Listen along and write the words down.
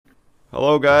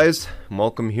Hello, guys.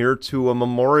 Welcome here to a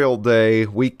Memorial Day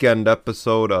weekend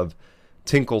episode of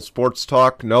Tinkle Sports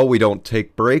Talk. No, we don't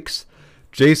take breaks.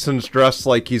 Jason's dressed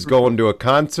like he's going to a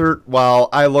concert, while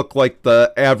I look like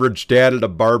the average dad at a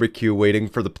barbecue waiting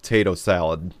for the potato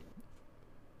salad.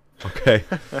 Okay.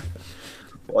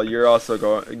 Well, you're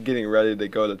also getting ready to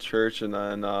go to church, and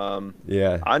then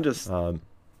Yeah. I'm just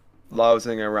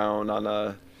lounging around on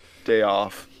a day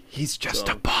off. He's just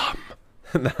So. a bum.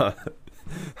 No.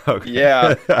 Okay.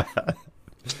 Yeah.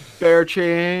 Spare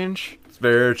change.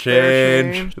 Spare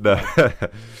change. No.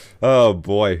 Oh,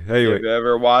 boy. Anyway. If you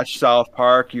ever watched South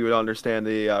Park, you would understand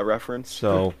the reference.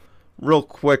 So, real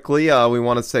quickly, we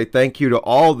want to say thank you to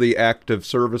all the active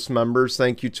service members.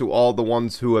 Thank you to all the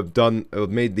ones who have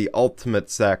made the ultimate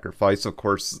sacrifice. Of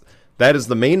course, that is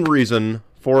the main reason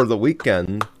for the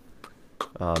weekend.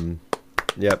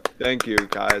 Yep. Thank you,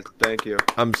 guys. Thank you.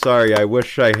 I'm sorry. I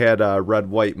wish I had red,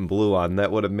 white, and blue on. That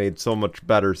would have made so much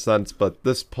better sense. But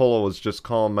this polo was just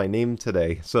calling my name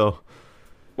today. So.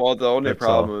 Well, the only That's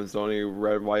problem all. is the only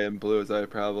red, white, and blue I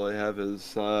probably have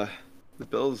is the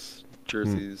Bills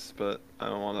jerseys, but I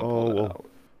don't want to pull it out.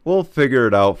 We'll figure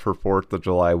it out for 4th of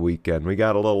July weekend. We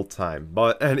got a little time.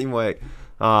 But anyway,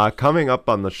 coming up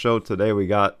on the show today, we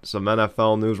got some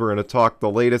NFL news. We're going to talk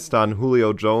the latest on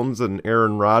Julio Jones and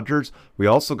Aaron Rodgers. We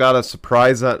also got a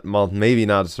surprise, well, maybe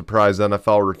not a surprise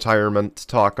NFL retirement to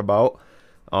talk about.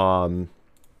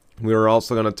 We were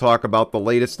also going to talk about the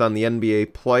latest on the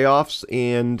NBA playoffs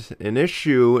and an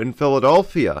issue in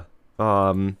Philadelphia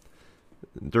during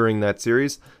that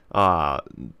series.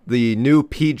 The new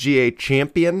PGA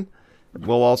champion.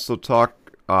 We'll also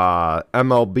talk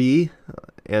MLB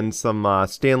and some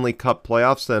Stanley Cup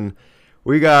playoffs. And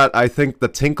we got, I think, the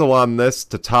tinkle on this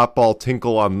to top all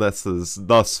tinkle on this is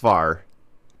thus far.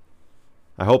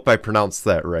 I hope I pronounced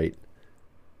that right.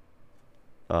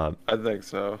 I think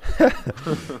so.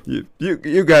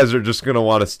 You guys are just going to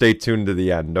want to stay tuned to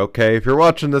the end, okay? If you're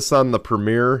watching this on the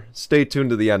premiere, stay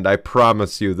tuned to the end. I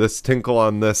promise you, this tinkle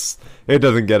on this, it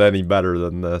doesn't get any better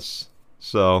than this.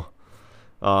 So,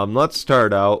 let's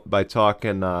start out by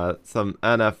talking some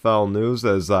NFL news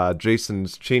as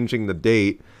Jason's changing the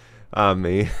date on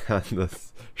me on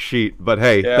this sheet. But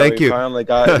hey, Yeah, thank we you. finally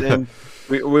got in.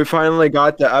 We finally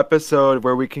got the episode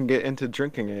where we can get into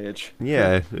drinking age.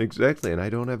 Yeah, exactly. And I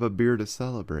don't have a beer to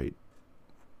celebrate.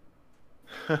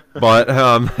 But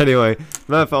anyway,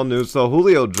 NFL news. So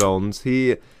Julio Jones,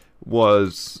 he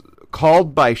was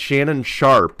called by Shannon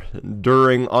Sharpe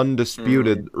during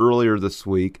Undisputed earlier this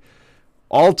week,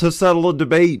 all to settle a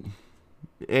debate.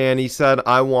 And he said,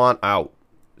 I want out,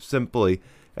 simply.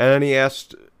 And then he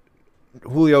asked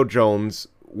Julio Jones,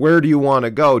 where do you want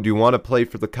to go? Do you want to play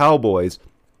for the Cowboys?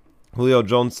 Julio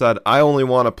Jones said, I only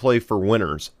want to play for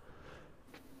winners.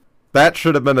 That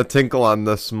should have been a tinkle on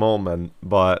this moment,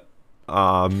 but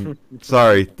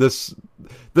sorry. This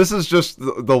is just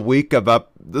the week of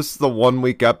this is the 1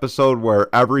 week episode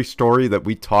where every story that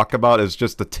we talk about is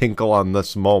just a tinkle on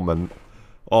this moment,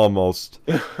 almost.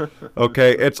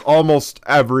 Okay, it's almost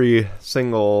every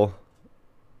single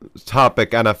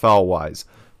topic NFL wise,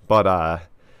 but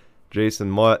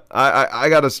Jason, what I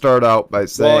got to start out by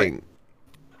saying,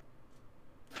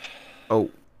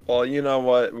 Well, you know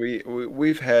what?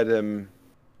 We've had him.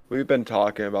 We've been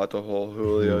talking about the whole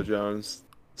Julio Jones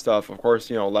stuff. Of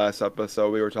course, last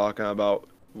episode we were talking about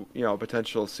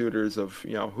potential suitors of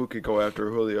who could go after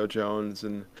Julio Jones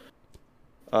and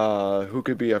who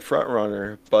could be a front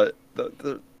runner. But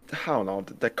the I don't know,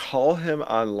 to call him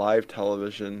on live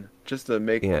television just to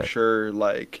make sure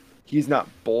like he's not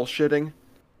bullshitting.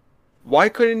 Why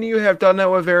couldn't you have done that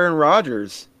with Aaron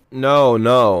Rodgers?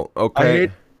 No,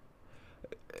 okay.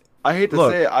 I hate to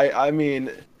say it. I mean,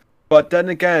 but then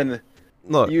again,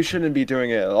 you shouldn't be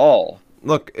doing it at all.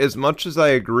 Look, as much as I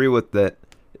agree with that,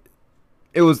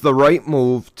 it was the right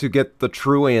move to get the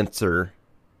true answer.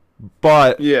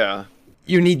 But yeah,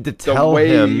 you need to tell him.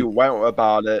 The way you went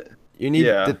about it. You need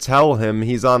to tell him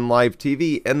he's on live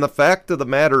TV. And the fact of the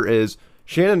matter is,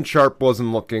 Shannon Sharpe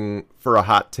wasn't looking for a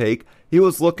hot take. He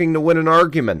was looking to win an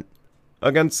argument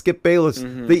against Skip Bayless.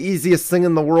 The easiest thing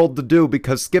in the world to do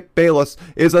because Skip Bayless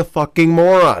is a fucking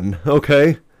moron,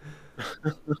 okay?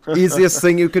 Easiest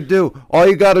thing you could do. All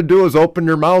you got to do is open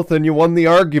your mouth and you won the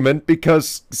argument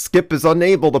because Skip is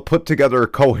unable to put together a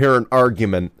coherent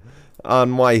argument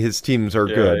on why his teams are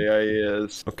good. Yeah, he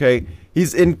is. Okay?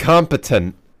 He's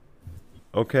incompetent.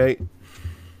 Okay?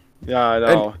 Yeah, I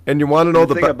know. And you want to know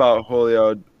the thing about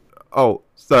Julio. Oh,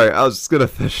 sorry. I was just going to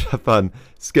finish up on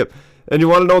Skip. And you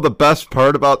want to know the best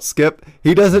part about Skip?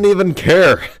 He doesn't even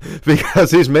care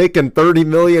because he's making $30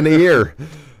 million a year.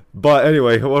 But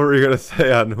anyway, what were you going to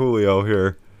say on Julio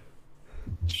here?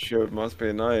 Shoot, must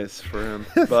be nice for him.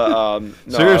 But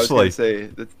no, I was gonna Seriously. say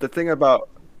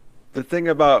the thing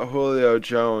about Julio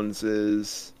Jones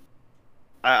is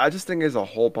I just think there's a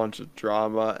whole bunch of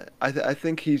drama. I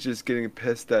think he's just getting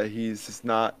pissed that he's just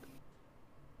not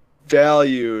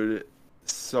valued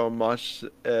so much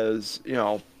as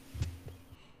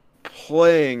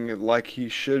playing like he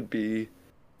should be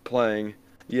playing.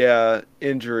 Yeah,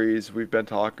 injuries, we've been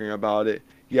talking about it.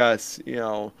 Yes,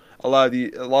 a lot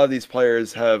of these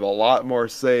players have a lot more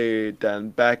say than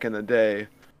back in the day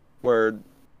where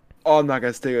oh, I'm not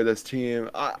gonna stay with this team.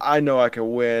 I know I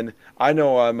can win. I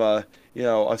know I'm a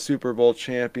Super Bowl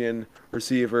champion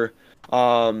receiver.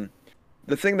 Um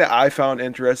the thing that I found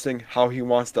interesting how he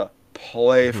wants to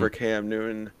play for Mhm. Cam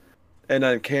Newton. And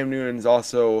then Cam Newton's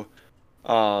also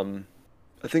um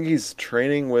I think he's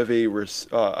training with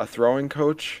a throwing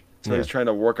coach, so Yeah. he's trying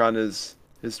to work on his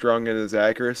throwing and his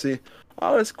accuracy.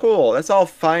 Oh, that's cool. That's all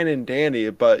fine and dandy,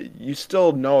 but you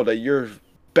still know that you're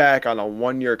back on a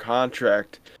 1-year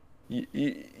contract.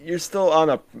 You're still on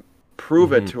a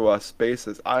prove it Mhm. to us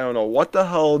basis. I don't know what the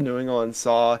hell New England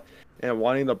saw and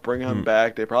wanting to bring him Mhm.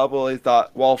 back. They probably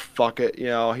thought, well, fuck it.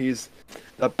 He's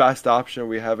the best option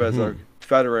we have as a Mhm.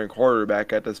 veteran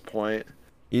quarterback at this point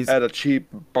He's at a cheap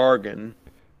bargain.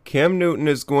 Cam Newton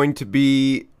is going to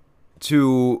be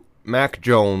to Mac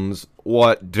Jones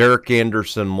what Derek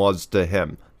Anderson was to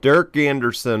him. Derek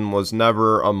Anderson was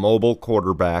never a mobile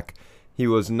quarterback. He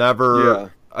was never Yeah.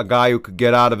 a guy who could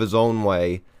get out of his own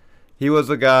way. He was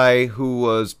a guy who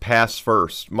was pass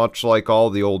first, much like all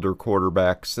the older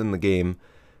quarterbacks in the game.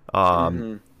 Um,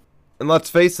 hmm and let's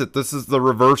face it, this is the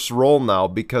reverse role now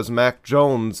because Mac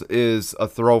Jones is a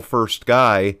throw first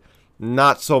guy,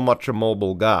 not so much a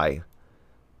mobile guy.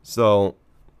 So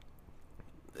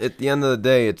at the end of the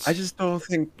day, I it's just don't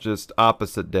think just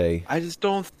opposite day. I just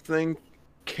don't think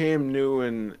Cam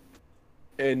Newton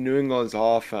and New England's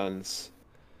offense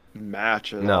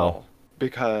match at No, all.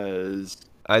 Because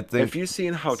I if think you've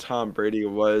seen how Tom Brady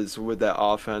was with that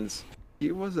offense,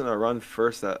 he wasn't a run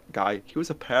first that guy. He was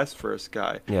a pass first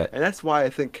guy. yeah, And that's why I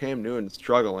think Cam Newton's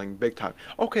struggling big time.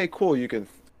 Okay, cool, you can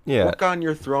yeah, work on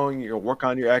your throwing, you can work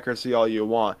on your accuracy all you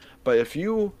want. But if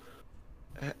you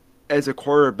as a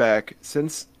quarterback,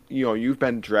 since you've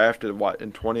been drafted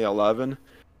in 2011,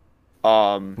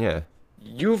 um yeah.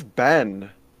 you've been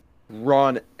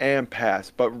run and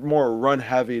pass, but more run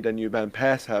heavy than you've been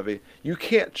pass heavy. You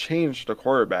can't change the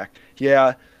quarterback.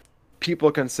 Yeah,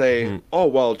 people can say, Mhm. "Oh,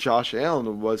 well, Josh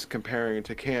Allen was comparing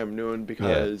to Cam Newton Yeah.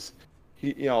 because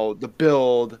the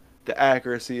build, the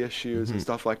accuracy issues and Mhm.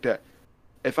 stuff like that."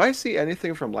 If I see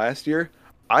anything from last year,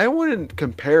 I wouldn't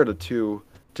compare the two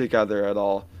together at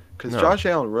all because No. Josh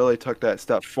Allen really took that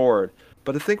step forward.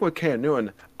 But the thing with Cam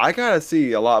Newton, I gotta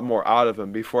see a lot more out of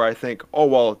him before I think, oh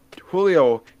well,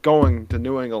 Julio going to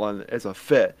New England is a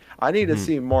fit. I need to Mhm.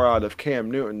 see more out of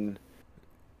Cam Newton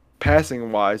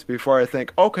passing wise before I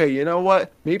think, okay, you know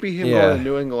what? Maybe him going to Yeah.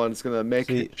 New England is gonna make,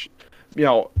 See,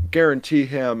 guarantee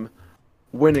him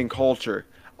winning culture.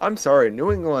 I'm sorry,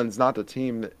 New England's not the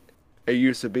team it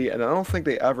used to be, and I don't think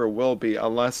they ever will be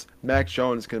unless Mac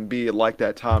Jones can be like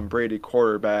that Tom Brady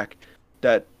quarterback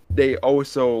that they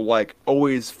also like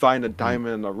always find a mhm.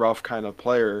 diamond in the rough kind of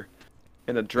player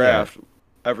in a Yeah. draft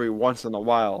every once in a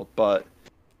while. But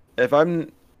if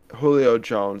I'm Julio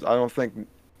Jones, I don't think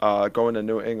going to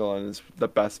New England is the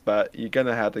best bet. You're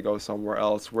gonna have to go somewhere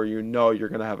else where you're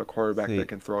gonna have a quarterback that See,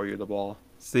 can throw you the ball.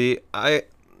 I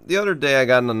the other day I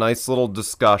got in a nice little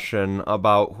discussion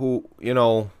about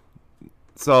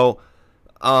so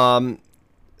um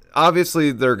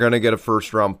obviously they're going to get a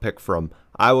first round pick from.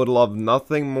 I would love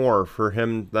nothing more for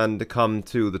him than to come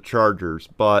to the Chargers,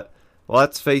 but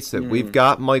let's face it, we've Mm,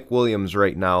 got Mike Williams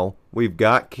right now. We've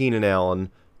got Keenan Allen,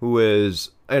 who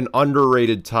is an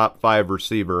underrated top 5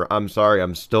 receiver. I'm sorry,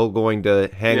 I'm still going to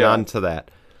hang yeah, on to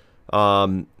that.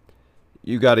 Um,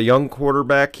 you got a young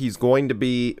quarterback. He's going to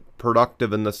be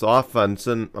productive in this offense,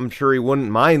 and I'm sure he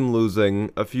wouldn't mind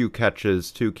losing a few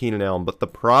catches to Keenan Allen. But the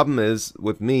problem is,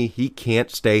 with me, he can't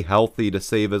stay healthy to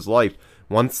save his life.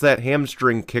 Once that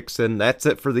hamstring kicks in, that's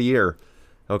it for the year.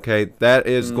 Okay, that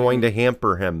is going hmm to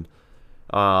hamper him.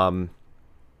 Um,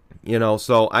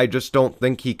 so I just don't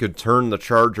think he could turn the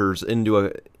Chargers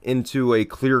into a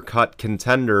clear-cut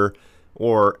contender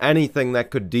or anything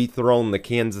that could dethrone the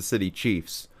Kansas City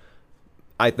Chiefs.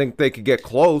 I think they could get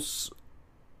close.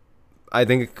 I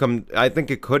think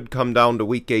it could come down to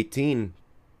week 18,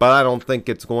 but I don't think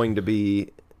it's going to be,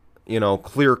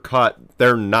 clear cut.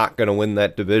 They're not going to win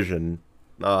that division.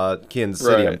 Kansas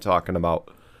City I'm right. talking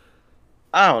about.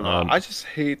 I don't know. Um I just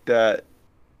hate that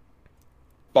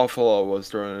Buffalo was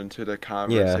thrown into the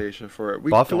Yeah, conversation for it.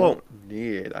 We Buffalo don't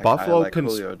need a guy Buffalo like can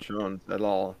Julio Jones at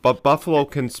all. But Buffalo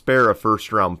can spare a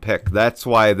first round pick. That's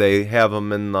why they have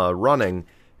him in the running,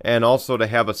 and also to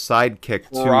have a sidekick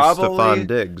to Stephon Probably,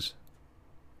 Diggs.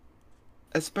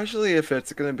 especially if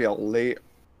it's going to be a late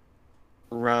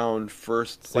round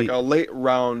first, like See, a late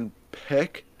round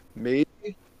pick, maybe.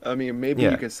 I mean, maybe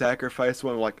you yeah, can sacrifice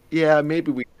one. Like, yeah,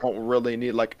 maybe we don't really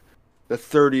need like the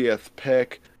 30th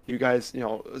pick. You guys,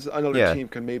 another yeah, team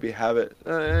can maybe have it.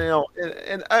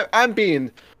 I'm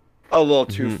being a little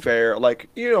too hmm fair. Like,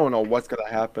 you don't know what's gonna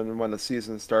happen when the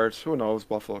season starts. Who knows?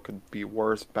 Buffalo could be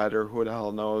worse, better. Who the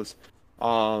hell knows?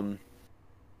 Um,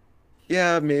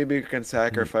 yeah, maybe you can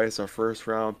sacrifice a first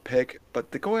round pick,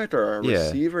 but to go after a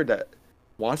yeah. receiver that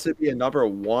wants to be a number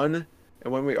one,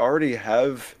 and when we already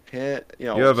have him,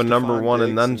 You have a number Stephon one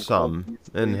and Diggs then and Cole some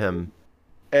in Beasley, him.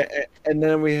 and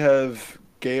then we have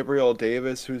Gabriel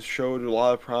Davis, who's showed a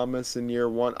lot of promise in year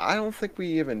one. I don't think we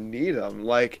even need him.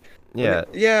 Like, I mean, Yeah.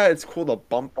 yeah, it's cool to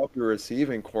bump up your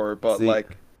receiving core, but See,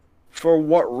 like, for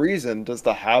what reason? Does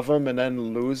to have him and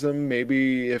then lose him?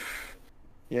 Maybe if,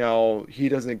 he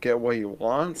doesn't get what he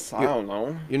wants. I you don't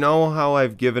know. you know how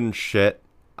I've given shit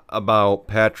about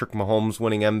Patrick Mahomes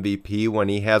winning MVP when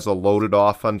he has a loaded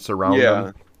offense around him?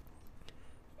 Yeah,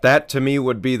 That to me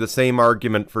would be the same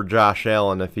argument for Josh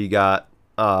Allen if he got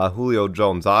Julio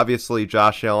Jones. Obviously,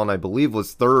 Josh Allen, I believe,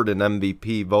 was third in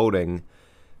MVP voting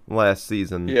last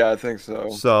season. yeah, I think so.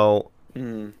 So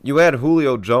Mm. you add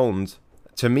Julio Jones.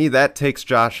 To me, that takes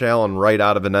Josh Allen right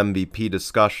out of an MVP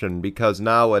discussion because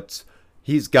now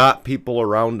he's got people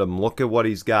around him. Look at what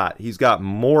he's got. He's got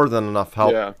more than enough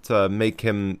help Yeah. to make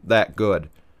him that good.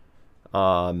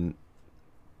 Um,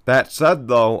 that said,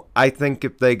 though, I think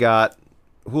if they got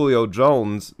Julio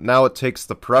Jones, now it takes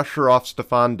the pressure off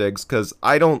Stephon Diggs because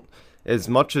I don't, as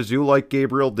much as you like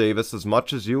Gabriel Davis, as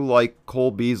much as you like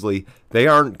Cole Beasley, they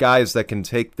aren't guys that can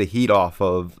take the heat off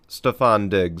of Stephon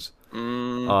Diggs.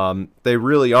 Mm. They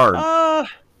really aren't. Uh,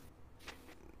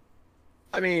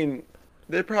 I mean,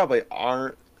 they probably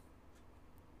aren't.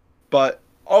 But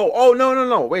oh no no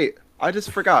no wait! I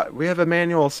just forgot. We have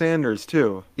Emmanuel Sanders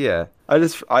too. Yeah,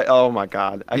 Oh my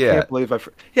God, I yeah. can't believe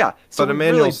yeah. So But we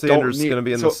Emmanuel really don't Sanders is need. going to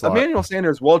be in the So slot. Emmanuel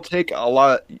Sanders will take a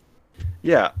lot.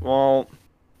 Yeah, well,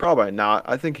 probably not.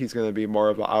 I think he's going to be more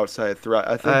of an outside threat.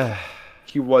 I think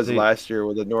he was See, last year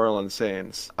with the New Orleans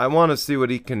Saints. I want to see what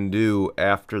he can do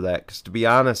after that. Because to be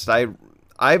honest, I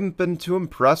haven't been too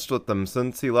impressed with him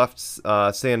since he left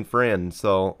San Fran.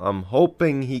 So I'm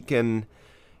hoping he can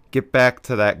get back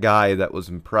to that guy that was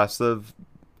impressive.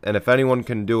 And if anyone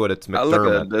can do it, it's I look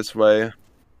at McDermott. it this way.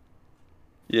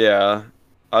 Yeah,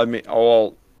 I mean,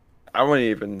 well, I wouldn't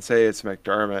even say it's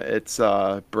McDermott. It's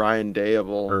Brian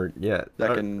Dable Or yeah,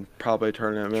 that can probably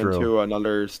turn him true. into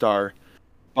another star.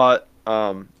 But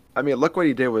I mean, look what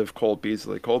he did with Cole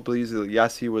Beasley. Cole Beasley,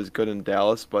 yes, he was good in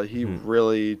Dallas, but he Hmm.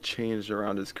 really changed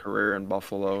around his career in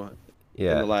Buffalo in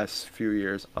Yeah. the last few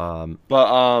years. Um. But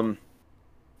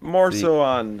more See. so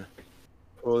on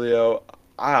Julio,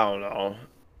 I don't know.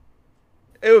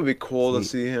 It would be cool to See.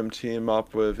 see him team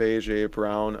up with AJ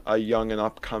Brown, a young and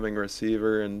upcoming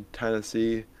receiver in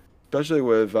Tennessee, especially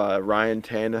with Ryan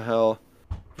Tannehill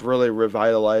really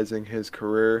revitalizing his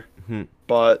career. Hmm.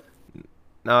 But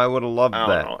Now I would have loved I don't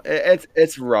that. know.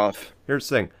 It's rough. Here's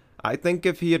the thing. I think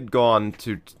if he had gone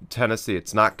to Tennessee,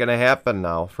 it's not going to happen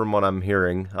now, from what I'm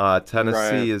hearing. Right.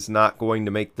 Tennessee is not going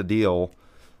to make the deal.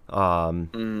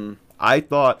 Um, Mm, I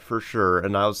thought for sure,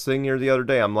 and I was sitting here the other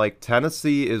day, I'm like,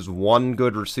 Tennessee is one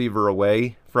good receiver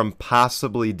away from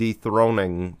possibly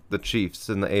dethroning the Chiefs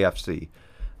in the AFC.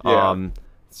 yeah.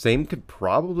 Same could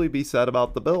probably be said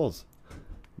about the Bills.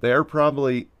 They're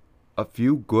probably a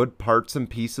few good parts and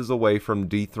pieces away from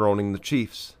dethroning the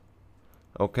Chiefs.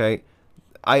 Okay?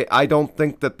 I don't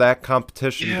think that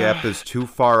competition gap Yeah. is too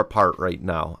far apart right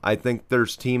now. I think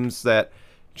there's teams that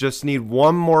just need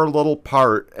one more little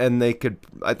part and they could.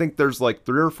 I think there's like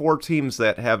 3 or 4 teams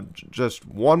that have just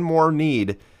one more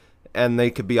need and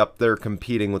they could be up there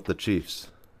competing with the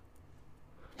Chiefs.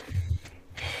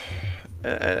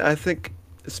 And I think,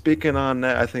 speaking on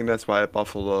that, I think that's why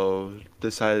Buffalo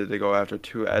decided to go after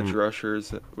two edge Mm,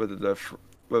 rushers with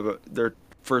their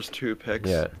first two picks.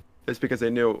 yeah. It's because they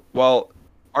knew, well,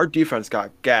 our defense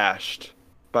got gashed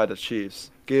by the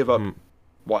Chiefs. Gave up, Mm,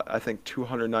 what, I think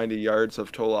 290 yards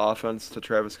of total offense to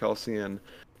Travis Kelce and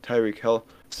Tyreek Hill.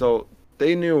 So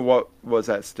they knew what was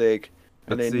at stake,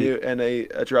 and but see, they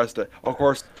addressed it. Of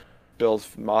course,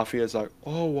 Bills Mafia is like,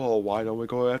 oh well, why don't we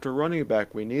go after running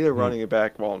back? We need a mm, running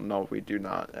back. Well, no, we do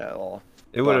not at all.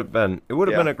 it would But have been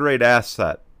yeah, a great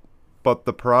asset But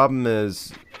the problem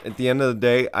is, at the end of the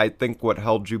day, I think what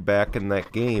held you back in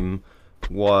that game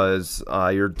was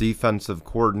your defensive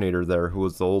coordinator there, who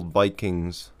was the old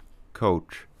Vikings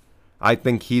coach. I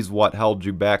think he's what held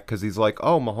you back because he's like,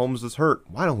 oh, Mahomes is hurt.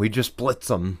 Why don't we just blitz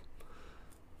him?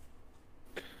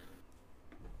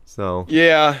 So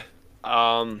Yeah.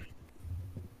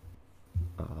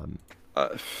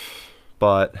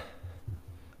 But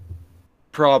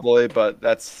Probably, but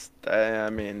I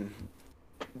mean,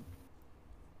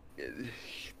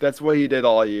 that's what he did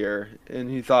all year. And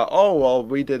he thought, oh, well,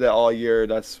 we did it all year.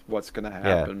 That's what's going to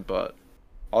happen. yeah, But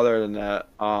other than that,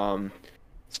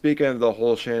 speaking of the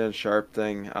whole Shannon Sharpe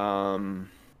thing,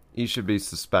 he should be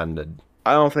suspended.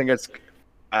 I don't think it's.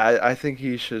 I think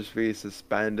he should be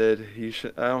suspended. He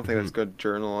should. I don't think that's good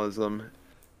journalism.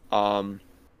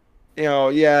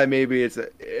 Yeah, maybe it's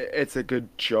a good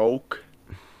joke.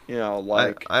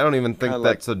 Like I don't even think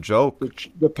that's a joke.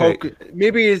 the poke.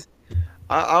 Maybe it's.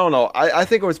 I don't know. I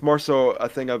think it was more so a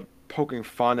thing of poking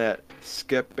fun at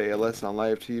Skip Bayless on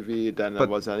live TV than it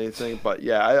was anything. But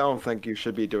yeah, I don't think you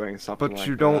should be doing something like that. But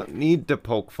you don't need to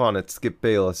poke fun at Skip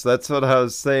Bayless. That's what I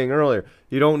was saying earlier.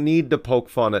 You don't need to poke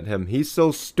fun at him. He's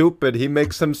so stupid, he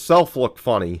makes himself look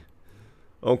funny.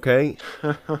 Okay?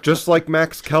 Just like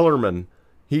Max Kellerman.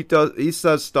 He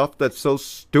says stuff that's so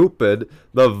stupid,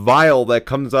 the vile that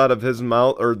comes out of his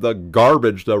mouth, or the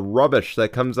garbage, the rubbish that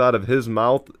comes out of his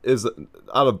mouth, is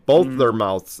out of both their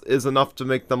mouths, is enough to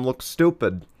make them look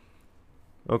stupid.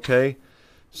 Okay?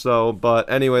 So,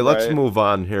 but anyway, let's move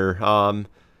on here.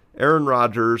 Aaron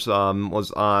Rodgers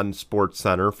was on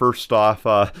SportsCenter. First off,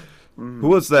 who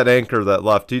was that anchor that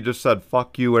left? He just said,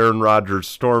 fuck you, Aaron Rodgers,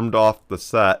 stormed off the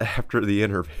set after the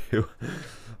interview.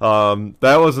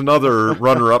 That was another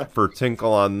runner-up for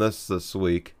Tinkle on this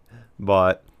week.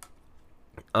 But,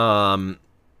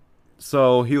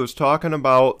 so he was talking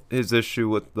about his issue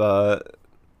with the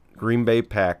Green Bay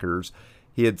Packers.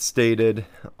 He had stated,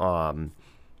 I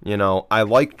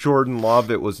like Jordan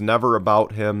Love. It was never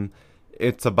about him.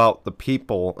 It's about the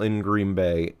people in Green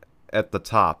Bay at the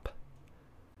top.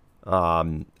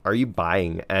 Are you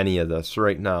buying any of this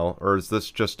right now? Or is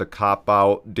this just a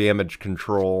cop-out, damage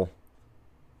control?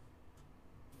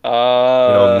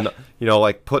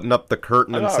 Like putting up the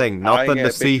curtain and saying nothing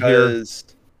to see here.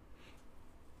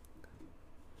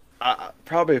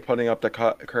 Probably putting up the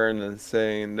curtain and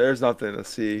saying there's nothing to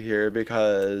see here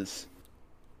because,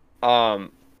 you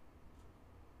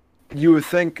would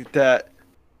think that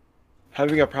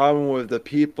having a problem with the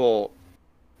people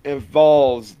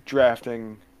involves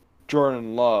drafting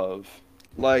Jordan Love.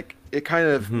 Like it kind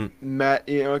of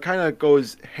it kind of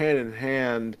goes hand in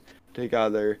hand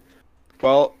together.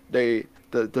 Well, the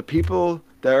people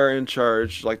that are in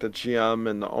charge, like the GM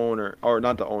and the owner, or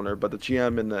not the owner, but the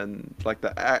GM and then like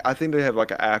I think they have like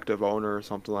an active owner or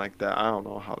something like that. I don't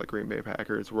know how the Green Bay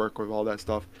Packers work with all that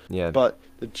stuff. Yeah. But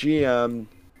the GM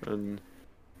and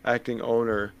acting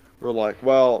owner were like,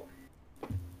 well,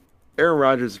 Aaron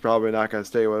Rodgers is probably not going to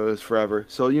stay with us forever.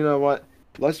 So you know what?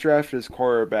 Let's draft his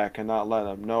quarterback and not let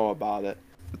him know about it.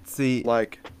 See,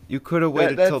 like you could have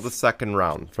waited till the second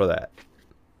round for that.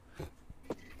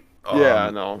 Yeah, I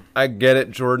know. I get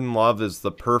it. Jordan Love is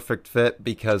the perfect fit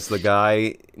because the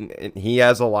guy, he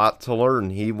has a lot to learn.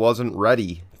 He wasn't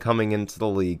ready coming into the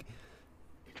league.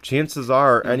 Chances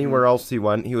are, anywhere else he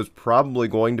went, he was probably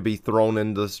going to be thrown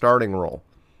into the starting role.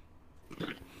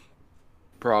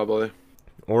 Probably.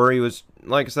 Or he was,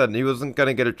 like I said, he wasn't going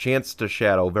to get a chance to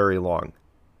shadow very long.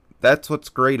 That's what's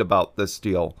great about this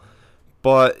deal.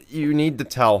 But you need to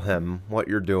tell him what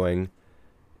you're doing.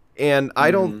 And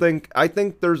I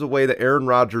think there's a way that Aaron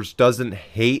Rodgers doesn't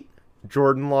hate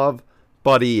Jordan Love,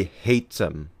 but he hates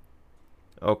him.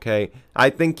 Okay? I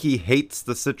think he hates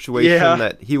the situation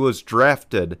that he was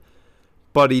drafted,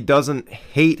 but he doesn't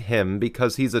hate him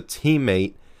because he's a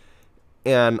teammate.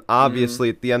 And obviously,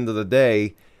 at the end of the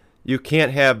day, you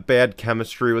can't have bad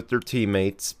chemistry with your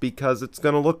teammates because it's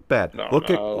going to look bad.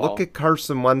 Look at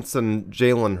Carson Wentz and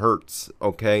Jalen Hurts,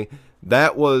 okay?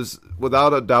 That was,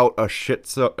 without a doubt, a shit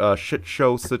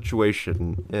show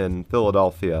situation in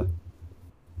Philadelphia.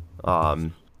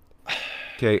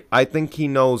 Okay, I think he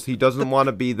knows he doesn't want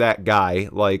to be that guy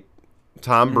like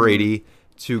Tom Brady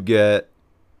to get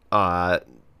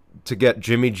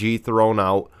Jimmy G thrown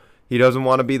out. He doesn't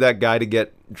want to be that guy to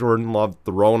get Jordan Love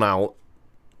thrown out.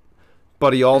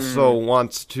 But he also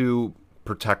wants to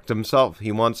protect himself.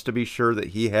 He wants to be sure that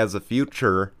he has a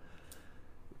future.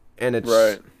 And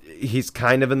it's he's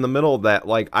kind of in the middle of that.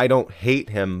 Like, I don't hate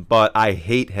him, but I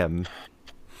hate him.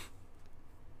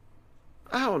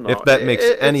 I don't know. If that makes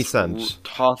any sense.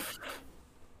 Tough.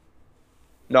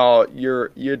 No, you're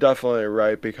definitely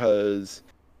right because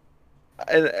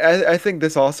and I think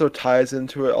this also ties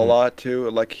into it a lot too.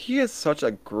 Like he has such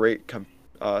a great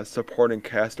supporting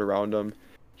cast around him.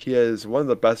 He is one of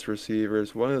the best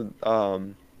receivers. One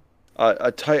of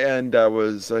a tight end that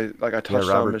was like a touchdown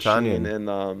Robert machine, Tonyan.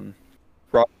 and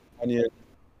Rob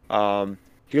Onion.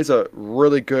 He has a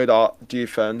really good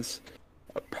defense.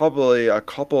 Probably a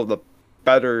couple of the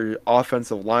better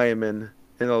offensive linemen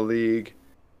in the league.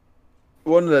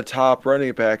 One of the top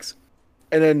running backs,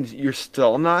 and then you're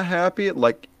still not happy.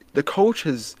 Like the coach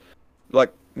has,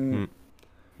 like,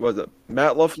 was it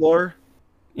Matt LaFleur?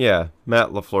 Yeah, Matt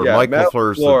LaFleur. Yeah, Mike Matt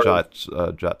LaFleur's LaFleur.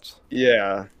 the Jets.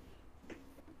 Yeah.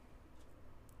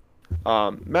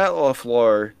 Matt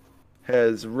LaFleur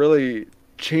has really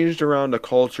changed around the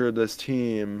culture of this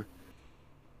team,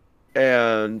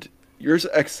 and you're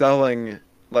excelling.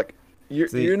 Like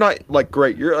you're not like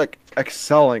great. You're like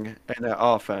excelling in that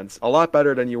offense a lot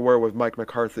better than you were with Mike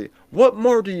McCarthy. What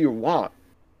more do you want?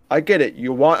 I get it.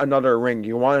 You want another ring.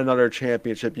 You want another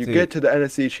championship. You get to the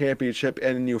NFC Championship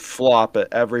and you flop it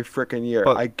every freaking year.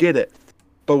 I get it.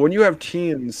 But when you have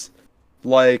teams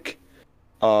like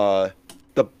the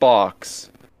Bucks,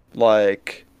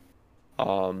 like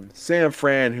San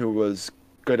Fran, who was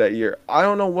good that year, I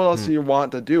don't know what else you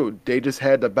want to do. They just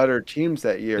had the better teams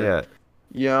that year. Yeah.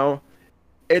 You know,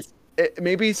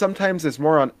 maybe sometimes it's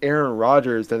more on Aaron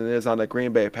Rodgers than it is on the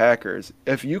Green Bay Packers.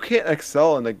 If you can't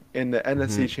excel in the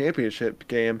NFC Championship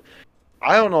game,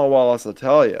 I don't know what else to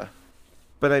tell you.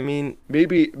 But I mean,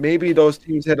 maybe those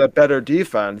teams had a better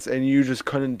defense and you just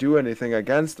couldn't do anything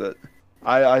against it.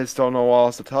 I just don't know what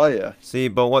else to tell you. See,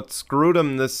 but what screwed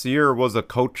him this year was a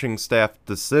coaching staff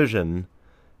decision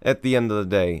at the end of the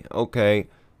day. Okay,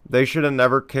 they should have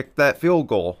never kicked that field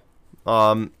goal.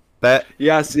 That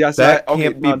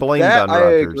can't be blamed on Rodgers.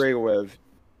 I agree with.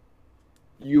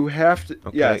 You have to.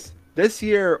 Okay. Yes, this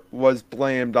year was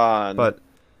blamed on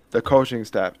the coaching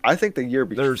staff. I think the year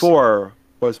before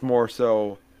was more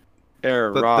so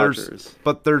Aaron Rodgers.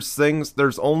 But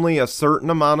there's only a certain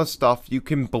amount of stuff you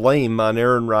can blame on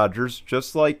Aaron Rodgers.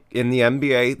 Just like in the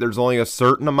NBA, there's only a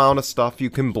certain amount of stuff you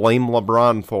can blame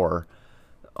LeBron for.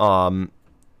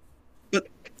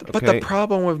 But the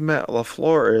problem with Matt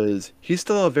LaFleur is he's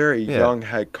still a very young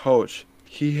head coach.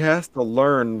 He has to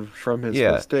learn from his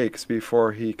mistakes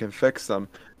before he can fix them.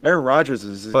 Aaron Rodgers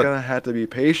is going to have to be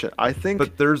patient. I think.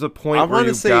 But there's a point where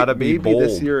you've got to be bold. Maybe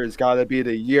this year has got to be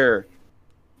the year.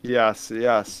 Yes.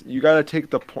 You got to take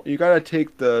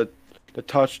the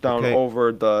touchdown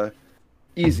over the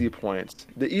easy points.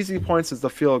 The easy points is the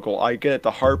field goal. I get it.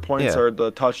 The hard points are the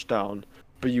touchdown,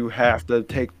 but you have to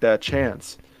take that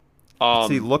chance.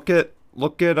 See, look at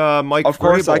Mike Vrabel. Of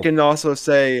course, I can also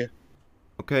say.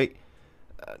 Okay,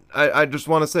 I just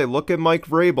want to say, look at Mike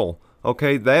Vrabel.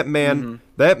 Okay, that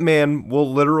man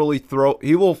will literally throw.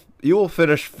 He will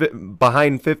finish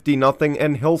behind 50-0,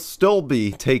 and he'll still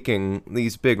be taking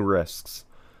these big risks.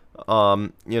 Yeah,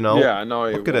 I know.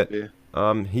 Look at it.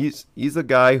 He's a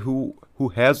guy who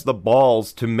has the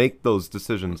balls to make those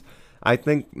decisions. I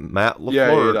think Matt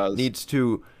LaFleur needs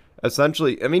to.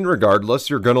 Essentially, I mean, regardless,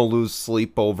 you're going to lose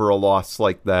sleep over a loss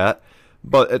like that.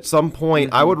 But at some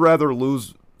point, I would rather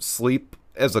lose sleep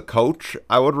as a coach.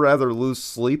 I would rather lose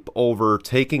sleep over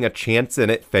taking a chance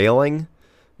in it failing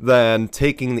than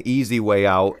taking the easy way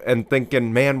out and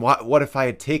thinking, man, what if I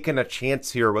had taken a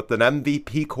chance here with an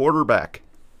MVP quarterback?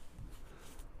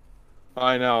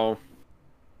 I know.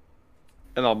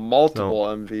 And a multiple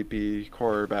MVP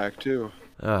quarterback, too.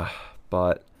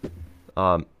 But...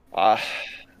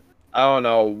 I don't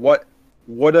know what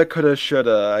woulda, coulda,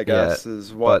 shoulda. I guess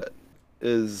is what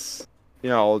is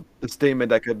the statement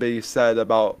that could be said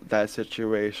about that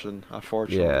situation.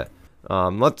 Unfortunately.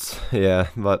 Yeah.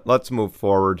 But let's move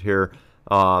forward here.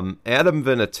 Adam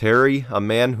Vinatieri, a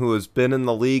man who has been in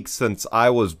the league since I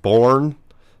was born,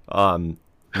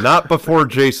 not before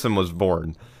Jason was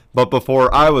born, but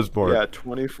before I was born. Yeah,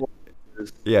 24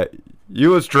 years. Yeah,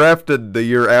 you was drafted the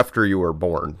year after you were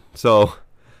born. So,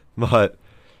 but.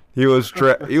 He was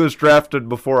drafted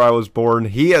before I was born.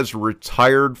 He has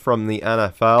retired from the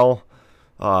NFL.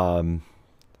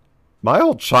 My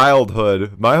whole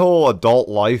childhood, my whole adult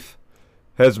life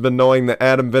has been knowing that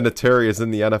Adam Vinatieri is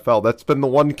in the NFL. That's been the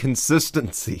one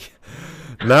consistency.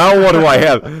 Now what do I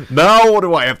have? Now what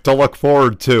do I have to look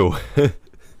forward to?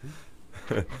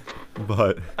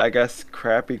 But I guess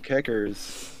crappy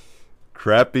kickers.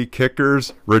 Crappy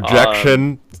kickers,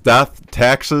 rejection, death,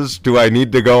 taxes. Do I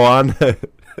need to go on?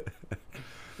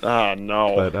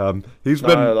 No. But he's not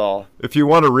been. At all. If you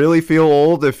want to really feel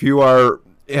old, if you are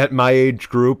at my age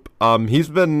group, he's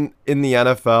been in the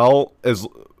NFL as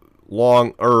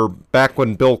long, or back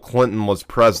when Bill Clinton was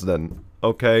president.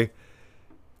 Okay,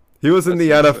 He was in the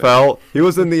NFL. He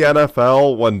was in the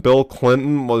NFL when Bill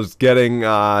Clinton was getting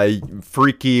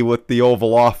freaky with the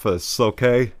Oval Office.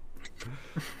 Okay.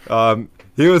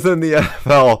 He was in the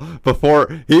NFL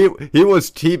before he was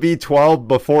TB12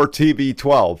 before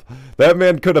TB12. That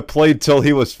man could have played till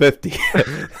he was 50.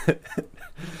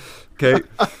 Okay.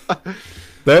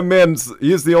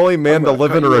 He's the only man to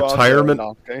live in a retirement.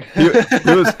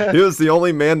 He was the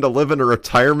only man to live in a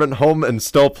retirement home and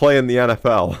still play in the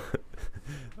NFL.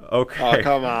 Okay. Oh,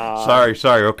 come on.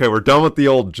 Sorry. Okay, we're done with the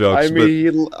old jokes. I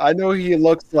mean, I know he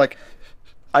looks like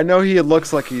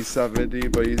he's 70,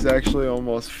 but he's actually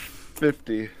almost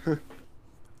 50.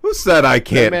 Who said I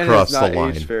can't cross the line? That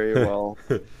man has not aged very well.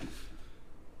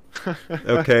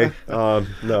 Okay. No.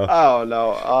 Oh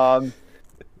no.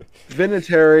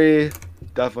 Vinatieri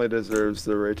definitely deserves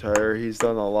to retire. He's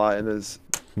done a lot in his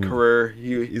career.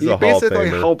 He basically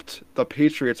helped the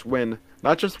Patriots win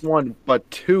not just one but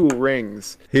 2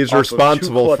 rings. He's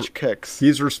responsible 2 clutch kicks.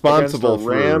 He's responsible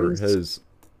for his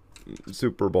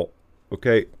Super Bowl.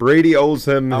 Okay, Brady owes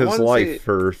him his life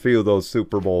for a few of those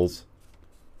Super Bowls.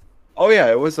 Oh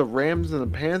yeah, it was the Rams and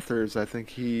the Panthers. I think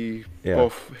he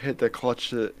both hit the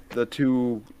clutch, the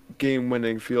 2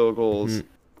 game-winning field goals.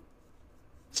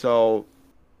 So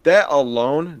that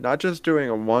alone, not just doing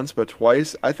it once but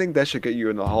twice, I think that should get you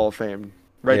in the Hall of Fame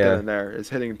then and there. Is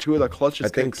hitting 2 of the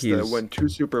clutchest kicks to win 2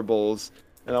 Super Bowls,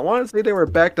 and I want to say they were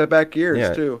back-to-back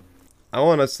years too. I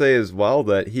want to say as well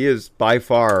that he is by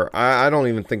far, I don't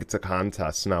even think it's a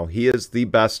contest now. He is the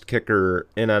best kicker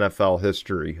in NFL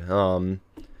history.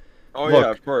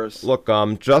 Yeah, of course. Look,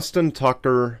 Justin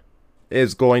Tucker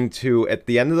is going to, at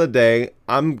the end of the day,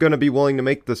 I'm going to be willing to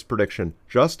make this prediction.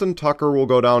 Justin Tucker will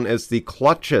go down as the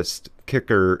clutchest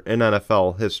kicker in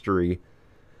NFL history.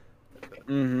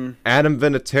 Adam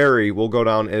Vinatieri will go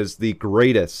down as the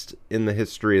greatest in the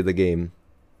history of the game.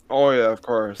 Oh, yeah, of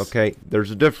course. Okay,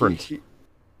 there's a difference.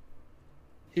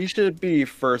 He should be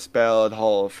first ballot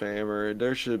Hall of Famer.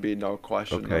 There should be no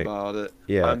question about it.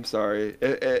 Yeah. I'm sorry.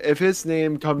 If his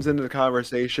name comes into the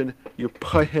conversation, you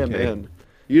put him in.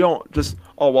 You don't just,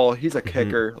 he's a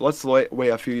kicker. Let's wait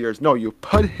a few years. No, you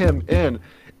put him in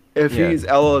if he's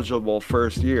eligible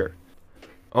first year.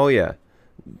 Oh, yeah.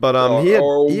 But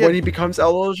when he becomes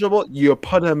eligible, you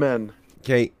put him in.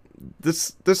 Okay.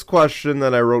 This question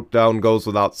that I wrote down goes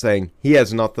without saying. He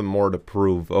has nothing more to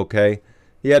prove, okay?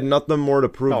 He had nothing more to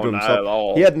prove to himself. Not at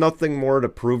all. He had nothing more to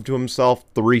prove to himself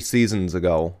 3 seasons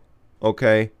ago,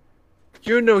 okay?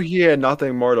 You knew he had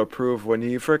nothing more to prove when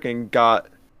he freaking got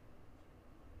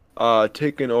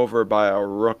taken over by a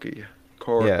rookie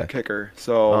kicker.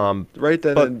 So right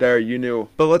then and there, you knew.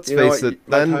 But let's face it,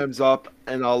 my time's up,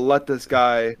 and I'll let this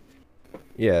guy.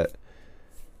 Yeah.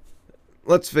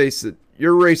 Let's face it.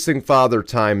 You're racing father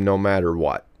time no matter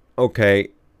what. Okay.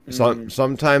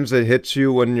 Sometimes it hits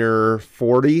you when you're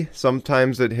 40.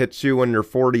 Sometimes it hits you when you're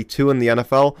 42 in the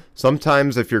NFL.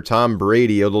 Sometimes if you're Tom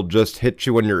Brady, it'll just hit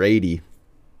you when you're 80.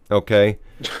 Okay.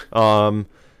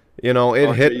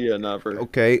 It hit. Yeah, never.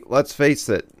 Okay, let's face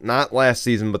it. Not last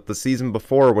season, but the season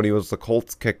before when he was the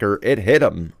Colts kicker, it hit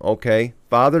him. Okay.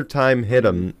 Father time hit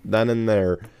him then and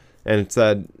there. And it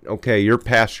said, okay, you're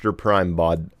past your prime,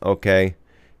 bud. Okay.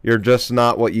 You're just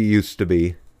not what you used to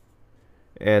be.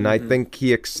 And I think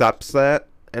he accepts that.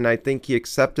 And I think he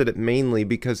accepted it mainly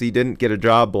because he didn't get a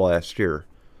job last year.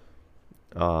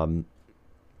 Yeah,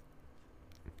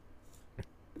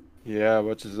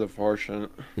 which is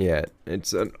unfortunate. Yeah,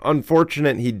 it's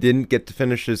unfortunate he didn't get to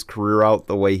finish his career out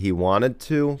the way he wanted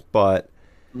to. But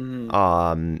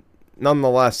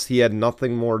nonetheless, he had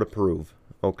nothing more to prove.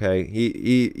 Okay,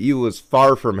 he was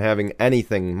far from having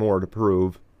anything more to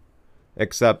prove.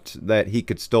 Except that he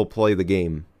could still play the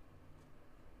game.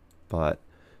 But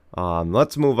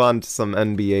let's move on to some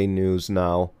NBA news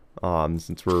now,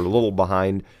 since we're a little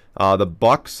behind. The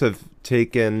Bucks have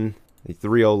taken a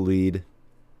 3-0 lead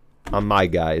on my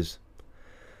guys.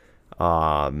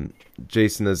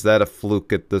 Jason, is that a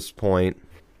fluke at this point?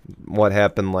 What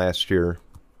happened last year?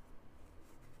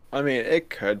 I mean, it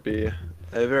could be.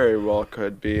 It very well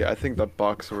could be. I think the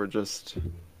Bucks were just...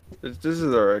 This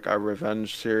is a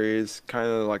revenge series, kind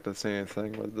of like the same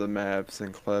thing with the Mavs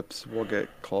and Clips. We'll get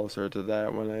closer to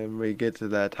that when we get to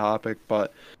that topic,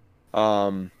 but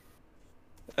who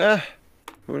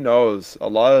knows?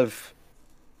 I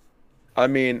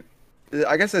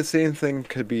guess the same thing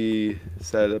could be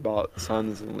said about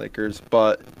Suns and Lakers,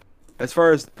 but as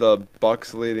far as the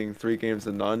Bucks leading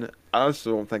 3-0, I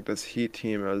also don't think this Heat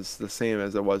team is the same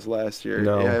as it was last year.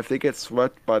 No. Yeah, if they get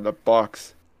swept by the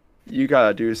Bucks, you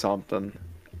gotta do something.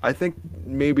 I think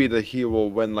maybe the Heat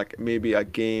will win maybe a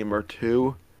game or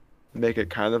 2, make it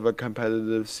kind of a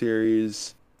competitive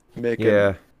series, make it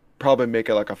Yeah. probably make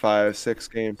it like a 5-6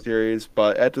 game series.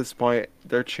 But at this point,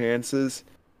 their chances.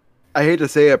 I hate to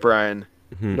say it, Brian.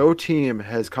 Mhm. No team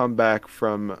has come back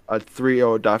from a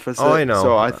 3-0 Oh, I deficit,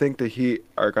 so I know. think the Heat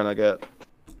are gonna get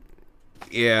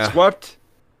Yeah. swept,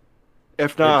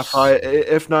 if not It's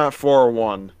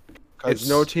 4-1, because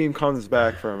no it's team comes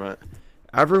back from it.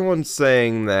 everyone's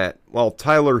saying that, well,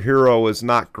 Tyler Hero is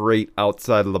not great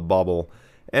outside of the bubble.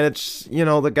 And it's,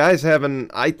 the guy's having,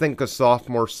 I think, a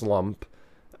sophomore slump.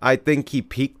 I think he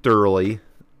peaked early.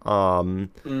 Um,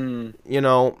 Mm. you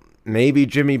know, maybe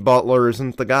Jimmy Butler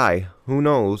isn't the guy. Who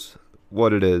knows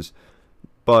what it is?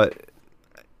 But,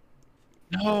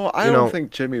 No, I you don't know,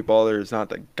 think Jimmy Butler is not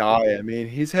the guy. I mean,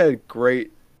 he's had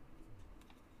great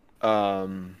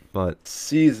um, but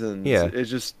seasons. yeah, It's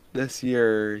just this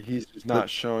year he's just the not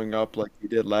showing up like he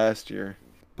did last year.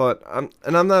 but I'm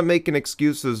not making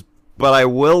excuses, but I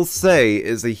will say,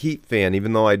 as a Heat fan,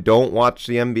 even though I don't watch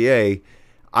the NBA,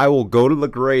 I will go to the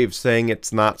grave saying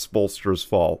it's not Spoelstra's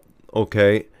fault.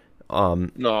 Okay?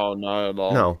 Um, No, not at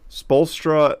all. no,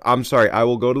 Spoelstra. I'm sorry. I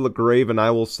will go to the grave and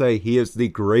I will say he is the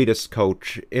greatest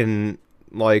coach in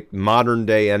like modern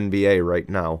day NBA right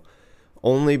now.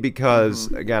 Only because,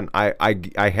 Hmm. again,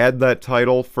 I had that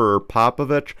title for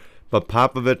Popovich, but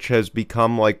Popovich has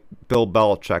become like Bill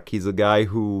Belichick. He's a guy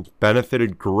who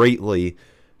benefited greatly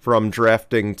from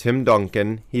drafting Tim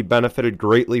Duncan. He benefited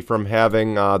greatly from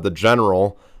having the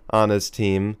general on his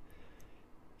team.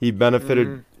 He benefited,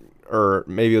 Hmm. or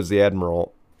maybe it was the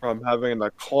admiral. From having the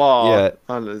claw Yeah,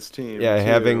 on his team yeah,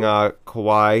 having too.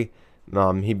 Kawhi.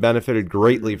 He benefited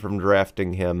greatly Hmm. from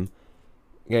drafting him.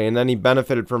 Okay, and then he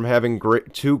benefited from having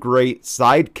two great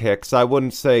sidekicks. I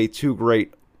wouldn't say two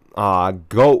great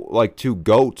two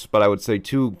goats, but I would say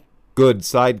two good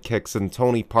sidekicks in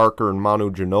Tony Parker and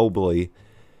Manu Ginobili.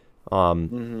 Um,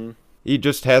 Hmm. he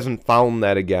just hasn't found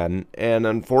that again, and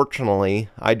unfortunately,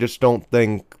 I just don't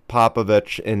think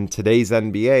Popovich in today's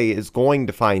NBA is going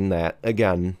to find that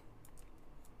again.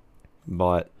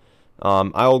 But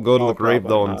I will go to the No, grave probably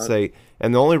though and not. say,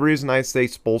 and the only reason I say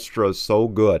Spolstra is so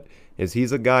good is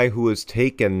he's a guy who has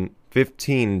taken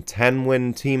 15, 10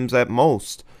 win teams at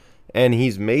most, and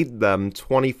he's made them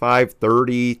 25,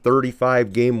 30,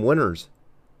 35 game winners.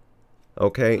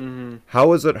 Okay? Hmm.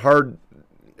 How is it hard?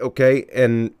 Okay,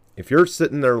 and if you're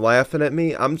sitting there laughing at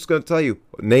me, I'm just going to tell you,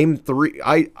 name three.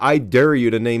 I dare you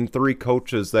to name three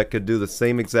coaches that could do the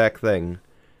same exact thing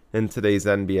in today's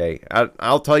NBA.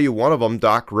 I'll tell you one of them,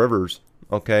 Doc Rivers,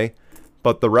 okay?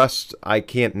 But the rest I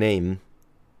can't name.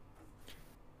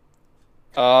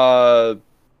 Uh,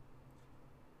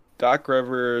 Doc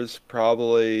Rivers,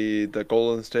 probably the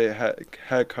Golden State head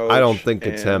I don't coach, think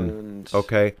it's him, and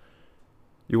okay?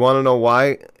 You want to know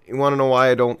why? You want to know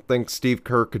why I don't think Steve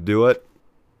Kerr could do it?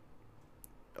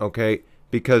 Okay?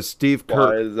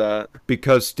 why is that?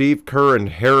 Because Steve Kerr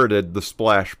inherited the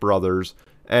Splash Brothers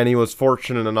and he was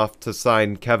fortunate enough to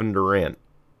sign Kevin Durant,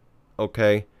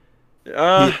 okay?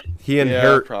 Uh, He yeah,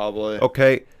 inherit probably.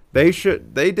 Okay,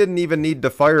 they didn't even need to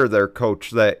fire their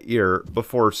coach that year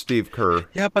before Steve Kerr.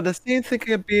 Yeah, but the same thing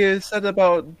can be said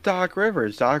about Doc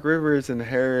Rivers. Doc Rivers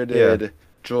Yeah. inherited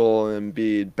Joel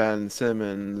Embiid, Ben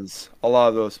Simmons, a lot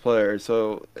of those players.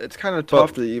 So it's kind of But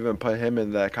tough to even put him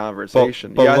in that but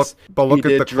conversation. but Yes, he look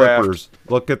at did the draft. Clippers.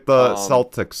 Look at the Um,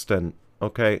 Celtics stint.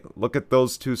 Okay? Look at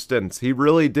those two stints. He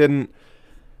really didn't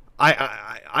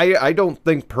I don't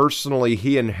think personally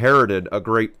he inherited a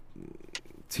great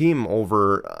team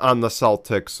over on the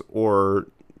Celtics or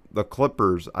the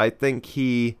Clippers.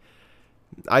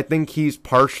 I think he's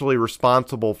partially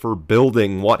responsible for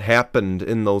building what happened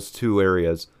in those two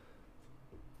areas.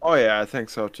 oh yeah, I think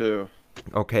so too.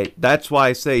 Okay, that's why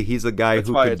I say he's a guy That's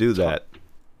who why could it's do tough. that.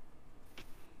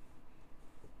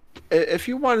 If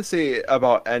you want to say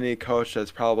about any coach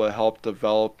that's probably helped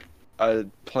develop a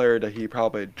player that he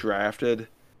probably drafted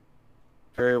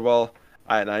very well,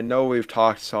 and I know we've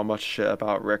talked so much shit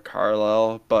about Rick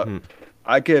Carlisle, but Mhm.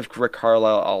 I give Rick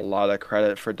Carlisle a lot of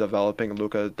credit for developing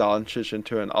Luka Doncic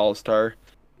into an all-star.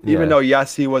 Even Yeah, though,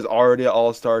 yes, he was already an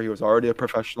all-star, he was already a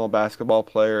professional basketball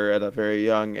player at a very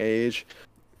young age,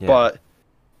 yeah, but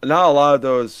not a lot of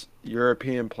those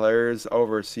European players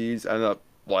overseas end up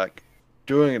like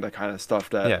doing the kind of stuff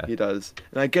that yeah. he does.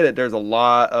 And I get it. There's a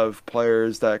lot of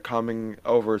players that coming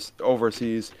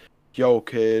overseas,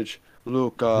 Jokic,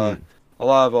 Luka, Mhm. a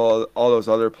lot of all those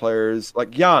other players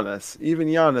like Giannis, even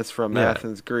Giannis from Yeah.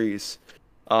 Athens, Greece.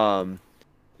 Um,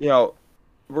 you know,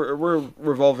 we're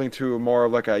revolving to more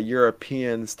of like a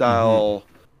European Mhm. style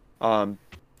um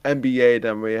NBA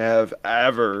than we have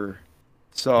ever.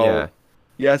 Yeah. So,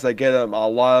 yes, I get them. A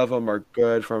lot of them are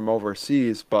good from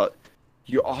overseas, but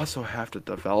you also have to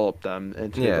develop them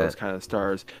into Yeah. those kind of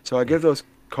stars. So I give those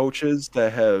coaches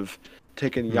that have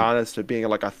taken Giannis to being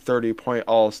like a 30-point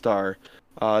all-star,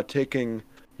 taking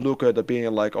Luka to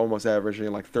being like almost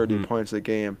averaging like 30 points a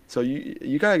game. So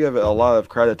you gotta give it a lot of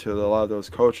credit to a lot of those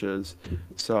coaches.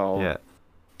 So Yeah.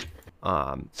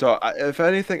 if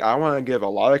anything, I want to give a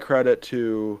lot of credit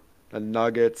to the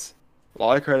Nuggets, a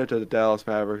lot of credit to the Dallas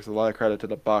Mavericks, a lot of credit to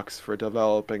the Bucks for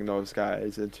developing those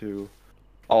guys into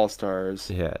all-stars.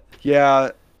 Yeah.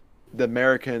 Yeah, the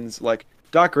Americans, like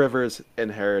Doc Rivers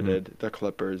inherited the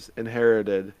Clippers,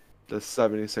 inherited the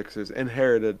 76ers,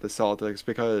 inherited the Celtics,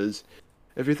 because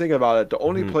if you think about it, the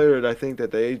only player that I think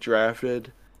that they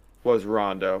drafted was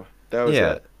Rondo. That was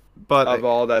Yeah. it. But Of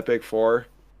all that big four.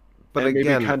 And maybe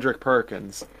again, Kendrick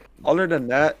Perkins. Other than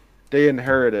that, they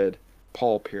inherited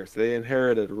Paul Pierce. They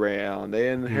inherited Ray Allen. They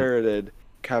inherited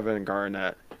Kevin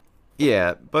Garnett.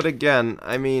 yeah, but again,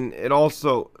 I mean, it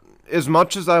also, as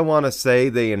much as I want to say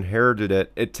they inherited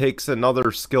it, it takes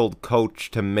another skilled coach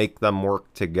to make them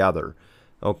work together.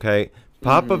 Okay?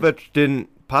 Popovich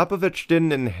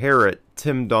didn't inherit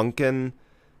Tim Duncan,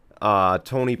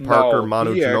 Tony Parker, No,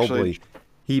 Manu he actually. Ginobili.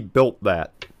 He built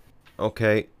that.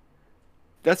 Okay?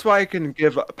 That's why I can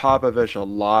give Popovich a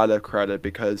lot of credit,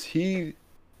 because he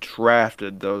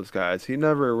drafted those guys. He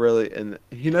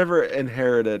never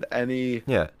inherited any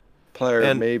Yeah. player.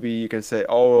 And Maybe you can say,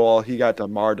 oh well, he got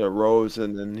DeMar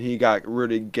DeRozan and he got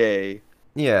Rudy Gay,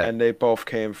 yeah, and they both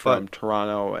came but from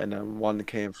Toronto, and then one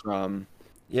came from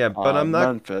but I'm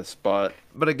not. Memphis. But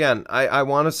But again, I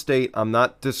want to state I'm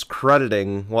not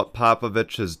discrediting what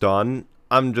Popovich has done.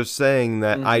 I'm just saying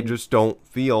that I just don't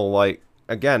feel like,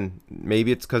 again,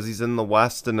 maybe it's because he's in the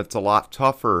West and it's a lot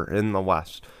tougher in the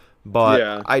West. But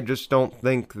yeah, I just don't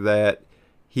think that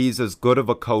he's as good of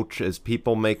a coach as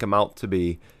people make him out to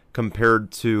be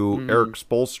compared to Eric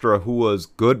Spoelstra, who was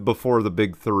good before the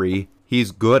Big Three.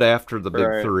 He's good after the Big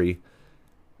right. Three.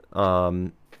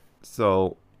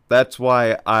 So that's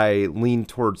why I lean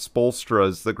towards Spoelstra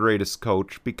as the greatest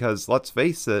coach, because let's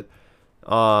face it,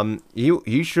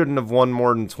 he shouldn't have won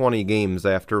more than 20 games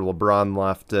after LeBron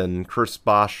left and Chris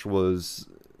Bosh was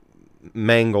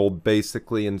mangled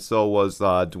basically, and so was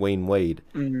Dwayne Wade.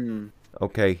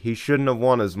 Okay, he shouldn't have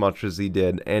won as much as he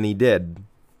did, and he did.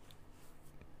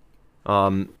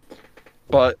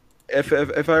 But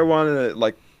if I wanted to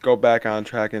like go back on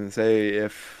track and say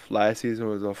if last season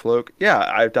was a fluke,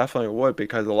 yeah, I definitely would,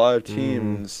 because a lot of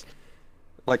teams,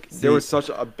 like there See, was such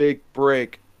a big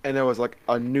break and it was like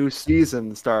a new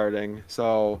season starting,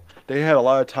 so they had a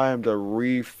lot of time to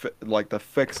to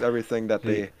fix everything that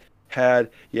see, they had.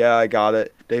 Yeah, I got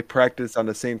it. They practiced on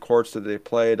the same courts that they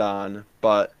played on,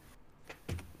 but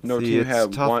no see, team it's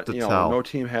had tough to no tell.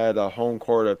 team had a home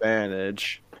court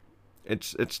advantage.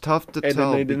 It's tough to And then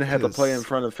tell they didn't have to play in because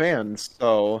front of fans.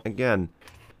 So, again,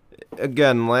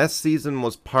 last season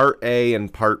was Part A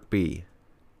and Part B.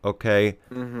 Okay,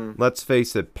 let's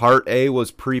face it. Part A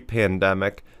was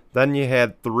pre-pandemic. Then you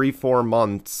had 3-4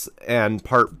 months, and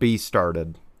Part B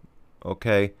started.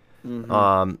 Okay,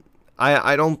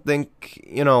 I don't think,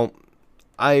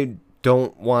 I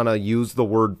don't want to use the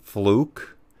word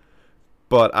fluke,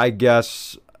 but I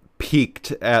guess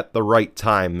peaked at the right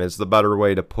time is the better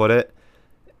way to put it.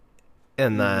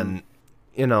 And then,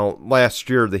 last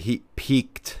year the Heat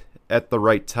peaked at the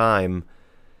right time,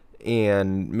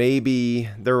 and maybe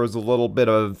there was a little bit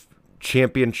of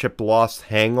championship loss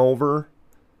hangover.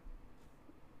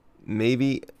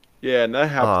 Maybe, yeah, and that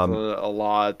happens um, to a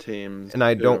lot of teams and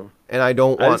I don't, too. and I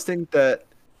don't I want, just think that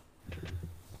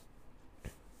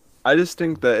I just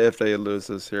think that if they lose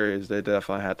the series, they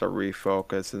definitely have to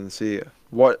refocus and see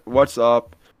what's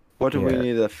up, what do we yeah,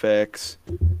 need to fix?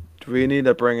 Do we need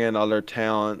to bring in other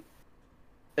talent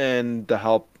and to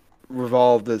help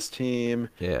revolve this team?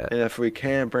 yeah, And if we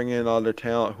can't bring in other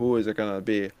talent, who is it gonna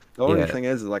be? The only yeah, thing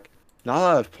is like not a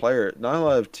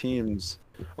lot of teams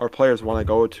or players want to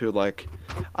go to, like,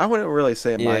 I wouldn't really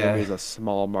say yeah. Miami's a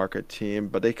small market team,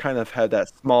 but they kind of had that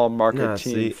small market Nah,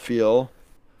 team see, feel.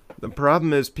 the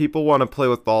problem is people want to play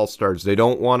with all-stars. They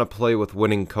don't want to play with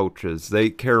winning coaches. They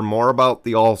care more about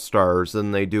the all-stars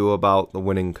than they do about the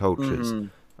winning coaches. Hmm.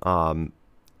 Um,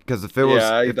 because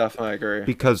Yeah, I definitely agree.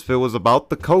 if it was about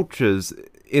the coaches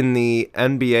in the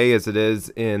NBA as it is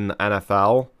in the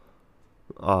NFL,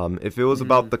 if it was Hmm.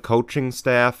 about the coaching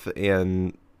staff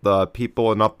and the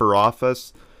people in upper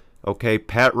office, okay,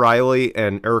 Pat Riley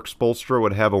and Eric Spoelstra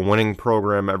would have a winning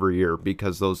program every year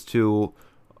because those two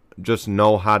just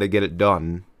know how to get it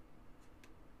done.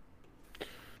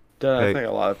 Then I Okay, think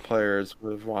a lot of players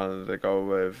would have wanted to go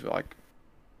with like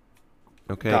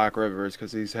Okay. Doc Rivers,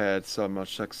 because he's had so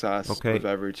much success Okay. with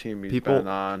every team he's been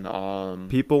on.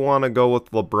 People want to go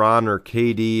with LeBron or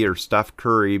KD or Steph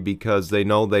Curry because they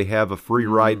know they have a free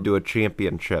ride to a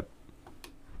championship,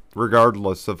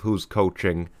 regardless of who's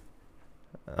coaching.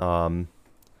 But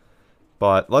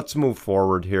let's move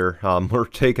forward here. We're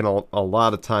taking a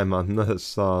lot of time on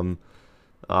this. Lakers.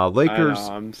 I know,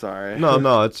 I'm sorry.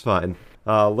 No, it's fine.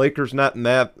 Lakers, Nets,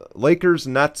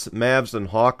 Mavs, and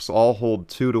Hawks all hold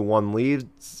 2-1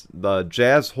 leads. The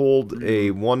Jazz hold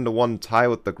a 1-1 tie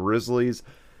with the Grizzlies.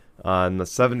 And the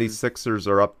 76ers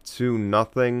are up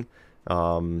 2-0.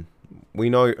 We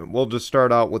know we'll just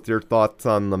start out with your thoughts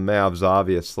on the Mavs,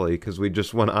 obviously, because we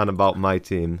just went on about my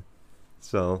team.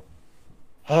 So,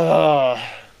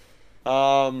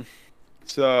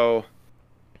 so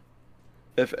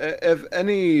if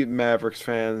any Mavericks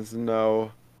fans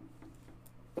know,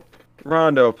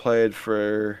 Rondo played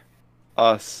for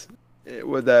us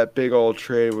with that big old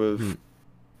trade with,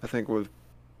 I think with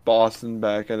Boston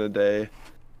back in the day,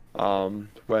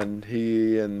 when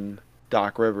he and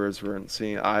Doc Rivers weren't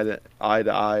seeing eye to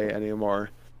eye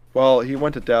anymore. Well, he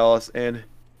went to Dallas, and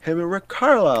him and Rick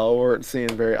Carlisle weren't seeing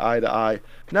very eye to eye.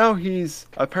 Now he's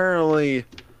apparently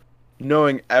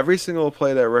knowing every single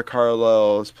play that Rick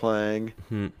Carlisle is playing.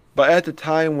 But at the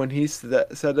time when he said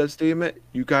that statement,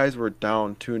 you guys were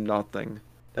down 2-0.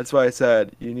 That's why I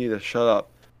said you need to shut up.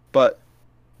 But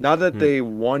now that they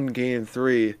won Game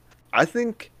 3, I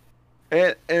think,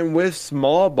 and with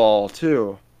small ball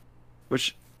too,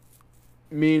 which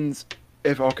means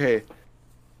this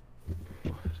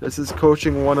is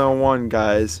coaching 101,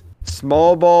 guys.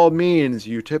 Small ball means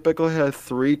you typically have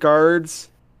 3 guards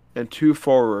and 2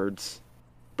 forwards,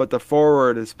 but the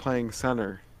forward is playing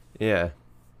center. yeah.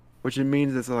 Which it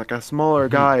means it's like a smaller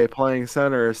guy playing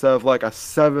center instead of like a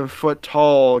 7-foot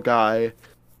tall guy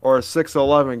or a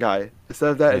 6'11" guy. Instead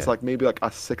of that, it's like maybe like a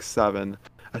 6'7",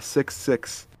 a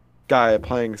 6'6" guy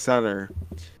playing center.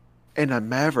 And the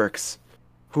Mavericks,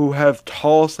 who have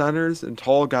tall centers and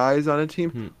tall guys on a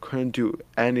team, couldn't do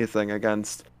anything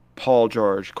against Paul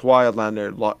George, Kawhi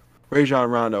Leonard, Rajon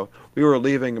Rondo. We were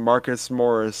leaving Marcus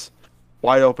Morris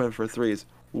wide open for threes.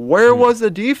 Where was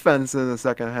the defense in the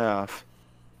second half?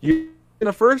 In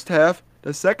the first half,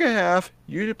 the second half,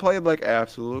 you played like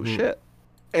absolute shit.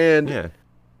 And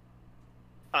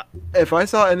if I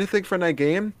saw anything from that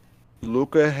game,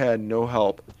 Luka had no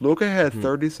help. Luka had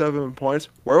 37 points.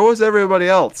 Where was everybody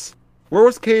else? Where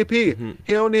was KP?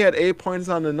 He only had 8 points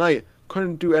on the night.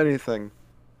 Couldn't do anything.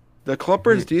 The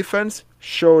Clippers' defense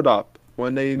showed up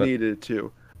when they needed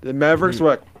to. The Mavericks were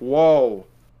like, whoa,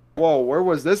 where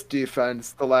was this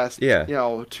defense the last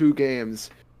 2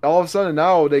 games? All of a sudden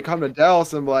now they come to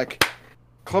Dallas and like,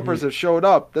 Clippers have showed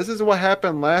up. This is what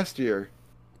happened last year.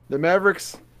 The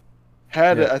Mavericks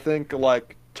had it, I think,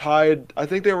 like tied. I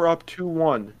think they were up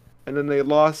 2-1, and then they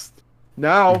lost.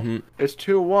 Now it's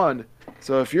 2-1.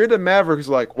 So if you're the Mavericks,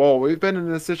 like, whoa, we've been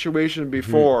in this situation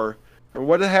before. And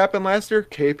what had happened last year?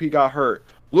 KP got hurt.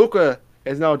 Luka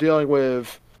is now dealing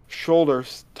with shoulder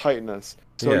tightness.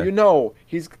 So you know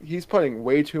he's putting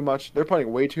way too much. They're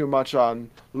putting way too much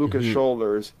on Luka's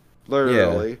shoulders,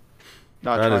 literally.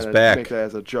 Not on trying his to back. make that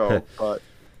as a joke, but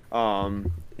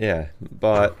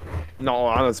but no,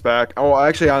 on his back. Oh,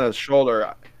 actually on his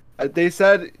shoulder. They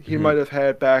said he might have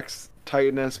had back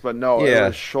tightness, but no, it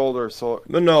was shoulder. So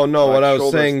no. What I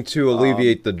was saying to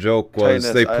alleviate the joke was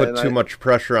tightness, they put too much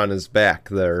pressure on his back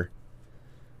there.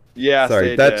 Yes,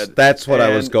 sorry, they did. That's what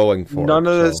I was going for. None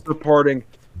of this supporting.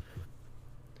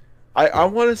 I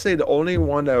want to say the only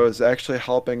one that was actually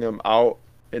helping him out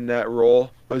in that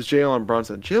role was Jalen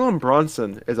Brunson. Jalen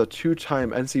Brunson is a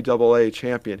 2-time NCAA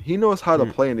champion. He knows how to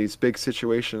play in these big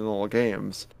situational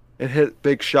games and hit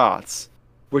big shots,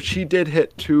 which he did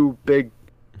hit 2 big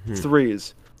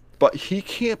threes. But he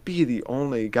can't be the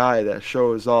only guy that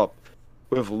shows up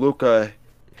with Luka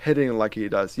hitting like he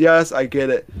does. Yes, I get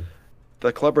it.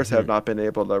 The Clippers have not been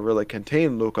able to really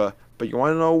contain Luka, but you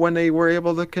want to know when they were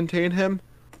able to contain him?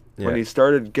 When he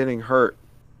started getting hurt.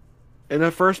 In the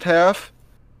first half,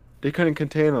 they couldn't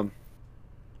contain him.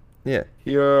 Yeah.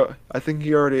 I think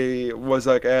he already was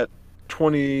like at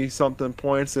 20-something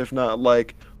points, if not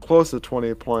like close to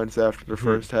 20 points after the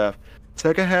first half.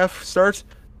 Second half starts,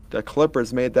 the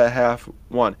Clippers made that half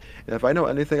won. And if I know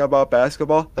anything about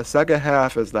basketball, the second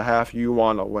half is the half you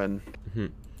want to win.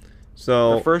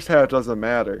 So the first half doesn't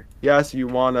matter. Yes, you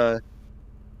want to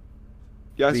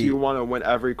win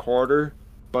every quarter.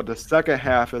 But the second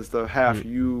half is the half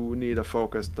you need to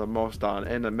focus the most on,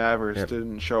 and the Mavericks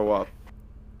didn't show up.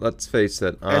 Let's face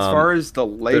it. As far as the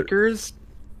Lakers,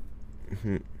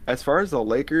 them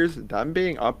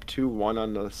being up 2-1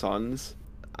 on the Suns,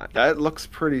 That looks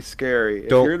pretty scary. If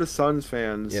Don't- you're the Suns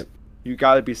fans, Yep. you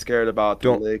got to be scared about the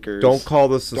Don't Lakers. don't call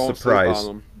this a Don't sleep on surprise.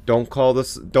 them.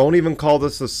 Don't even call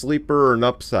this a sleeper or an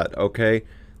upset, okay?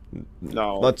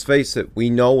 No. Let's face it, we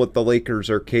know what the Lakers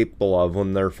are capable of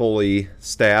when they're fully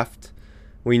staffed.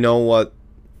 We know what,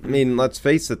 I mean, let's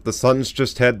face it, the Suns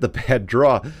just had the bad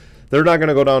draw. They're not going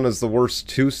to go down as the worst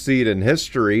 2 seed in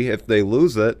history if they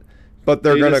lose it, but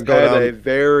they're going to go down. A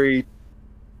very,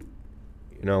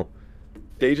 you know,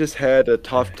 they just had a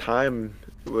tough time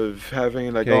with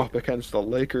having to go up against the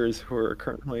Lakers, who are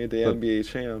currently the NBA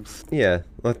champs. Yeah,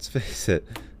 let's face it.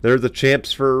 They're the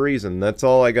champs for a reason. That's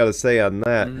all I got to say on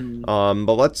that.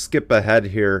 But let's skip ahead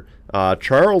here.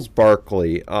 Charles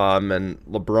Barkley and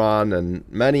LeBron and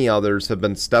many others have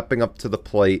been stepping up to the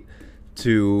plate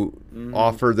to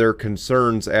offer their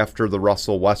concerns after the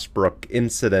Russell Westbrook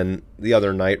incident the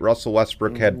other night. Russell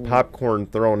Westbrook had popcorn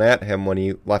thrown at him when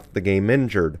he left the game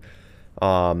injured.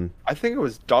 I think it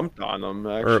was dumped on him,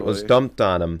 actually. Or it was dumped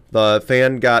on him. The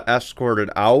fan got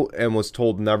escorted out and was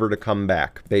told never to come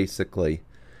back, basically.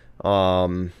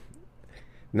 Now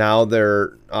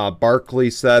Barkley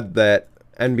said that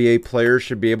NBA players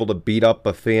should be able to beat up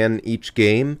a fan each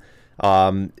game.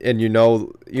 And you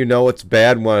know it's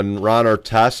bad when Ron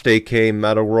Artest, aka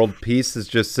Meta World Peace, is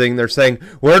just sitting there saying,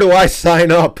 "Where do I sign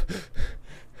up?"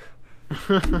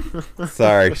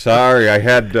 sorry, I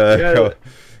had to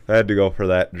go for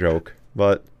that joke,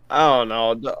 but I don't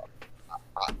know.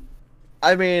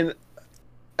 I mean,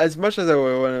 as much as I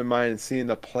wouldn't mind seeing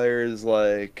the players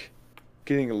like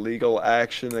getting legal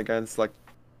action against like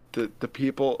the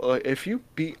people, like if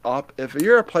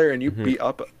you're a player and you beat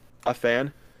up a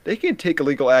fan, they can take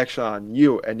legal action on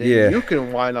you, and then you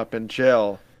can wind up in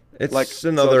jail. It's like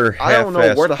another. I don't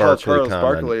know where the hell Charles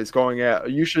comment. Barkley is going at.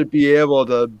 You should be able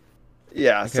to.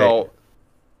 Yeah. Okay. So,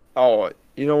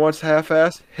 you know what's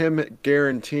half-assed? Him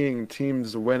guaranteeing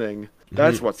teams winning.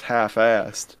 That's what's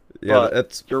half-assed. Yeah,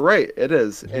 but you're right. It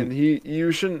is, and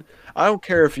you shouldn't. I don't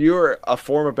care if you're a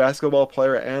former basketball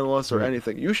player, analyst, or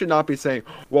anything. You should not be saying,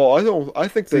 "Well, I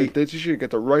think that you should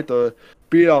get the right to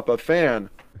beat up a fan."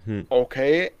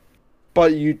 Okay,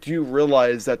 but you do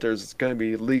realize that there's going to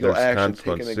be legal action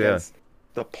taken against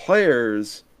the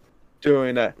players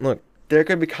doing that. Look, there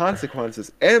can be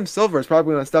consequences. Adam Silver is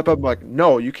probably going to step up and be like,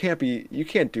 "No, you can't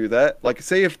do that." Like,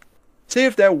 say if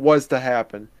that was to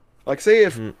happen, like say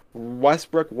if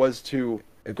Westbrook was to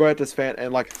go at this fan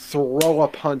and like throw a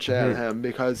punch at him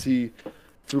because he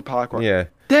threw popcorn. Yeah.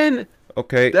 Then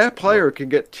that player can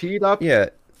get teed up,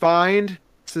 fined,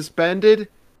 suspended,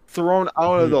 thrown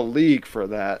out of the league for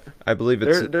that. I believe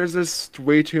there's just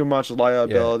way too much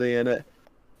liability in it.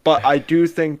 But I do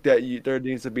think that there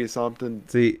needs to be something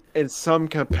in some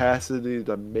capacity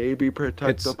to maybe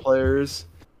protect the players.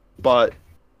 But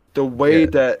the way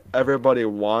that everybody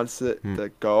wants it to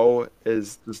go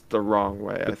is just the wrong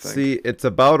way, I think. See, it's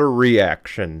about a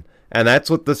reaction. And that's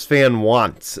what this fan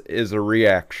wants, is a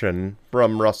reaction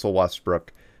from Russell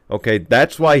Westbrook. Okay,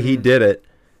 that's why he did it.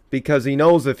 Because he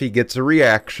knows if he gets a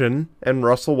reaction and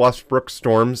Russell Westbrook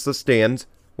storms the stands,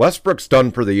 Westbrook's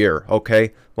done for the year,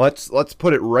 okay? Let's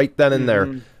put it right then and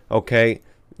there, okay?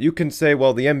 You can say,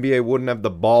 well, the NBA wouldn't have the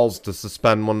balls to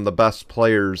suspend one of the best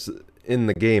players in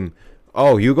the game.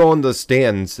 Oh, you go in the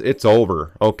stands, it's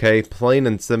over, okay? Plain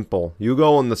and simple. You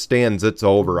go in the stands, it's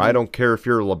over. I don't care if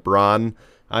you're LeBron.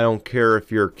 I don't care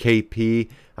if you're KP.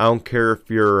 I don't care if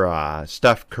you're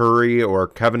Steph Curry or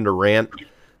Kevin Durant.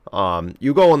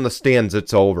 You go in the stands,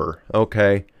 it's over,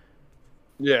 okay?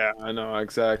 Yeah, I know,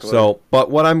 exactly. So,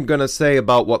 but what I'm going to say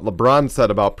about what LeBron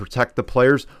said about protect the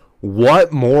players,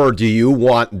 what more do you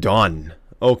want done,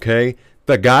 okay?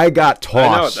 The guy got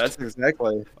tossed. I know, that's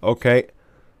exactly. Okay.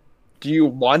 Do you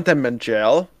want them in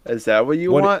jail? Is that what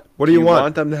you want? What do you want?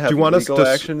 Want them to have legal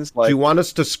actions? Do you want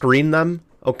us to screen them?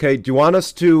 Okay, do you want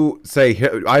us to say,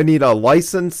 I need a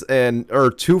license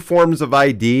or 2 forms of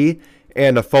ID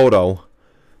and a photo?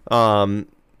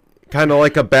 Kind of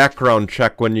like a background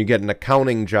check when you get an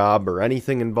accounting job or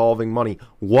anything involving money.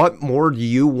 What more do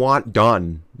you want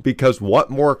done? Because what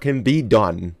more can be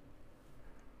done?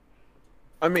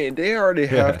 I mean, they already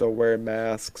have to wear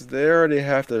masks. They already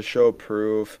have to show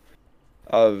proof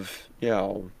of,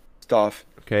 stuff.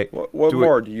 Okay. What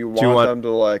more do you want them to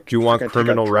like? Do you want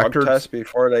criminal records test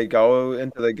before they go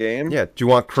into the game? Yeah. Do you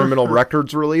want criminal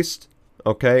records released?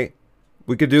 Okay,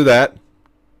 we could do that.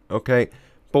 Okay.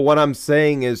 But what I'm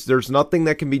saying is there's nothing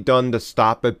that can be done to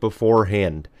stop it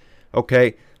beforehand.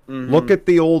 Okay? Look at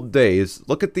the old days.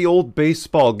 Look at the old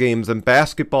baseball games and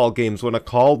basketball games when a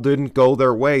call didn't go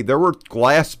their way. There were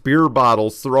glass beer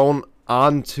bottles thrown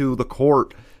onto the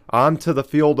court, onto the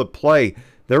field of play.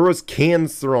 There was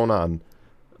cans thrown on.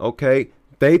 Okay?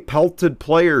 They pelted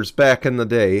players back in the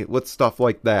day with stuff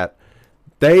like that.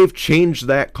 They've changed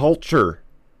that culture.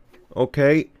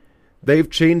 Okay? They've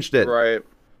changed it. Right.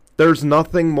 There's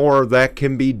nothing more that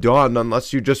can be done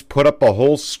unless you just put up a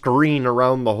whole screen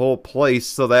around the whole place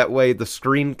so that way the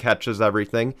screen catches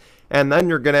everything. And then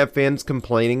you're going to have fans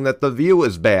complaining that the view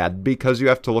is bad because you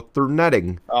have to look through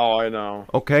netting. Oh, I know.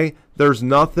 Okay? There's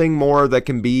nothing more that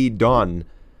can be done.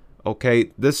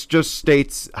 Okay? This just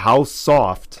states how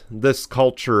soft this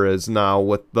culture is now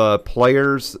with the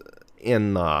players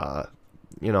in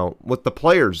with the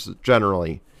players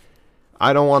generally.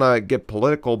 I don't want to get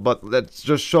political, but that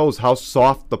just shows how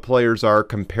soft the players are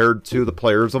compared to the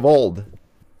players of old.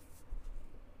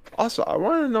 Also, I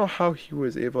want to know how he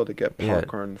was able to get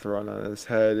popcorn thrown on his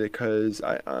head, because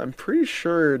I'm pretty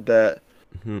sure that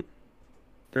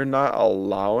they're not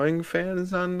allowing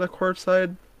fans on the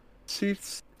courtside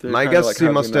seats. I guess he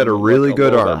must have had a really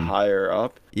good arm. Higher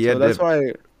up. Yeah, so that's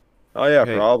why. Oh yeah,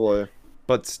 probably.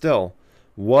 But still,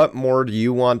 what more do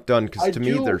you want done? Because to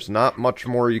me, there's not much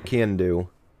more you can do.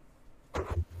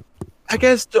 I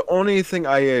guess the only thing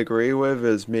I agree with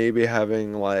is maybe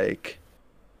having like,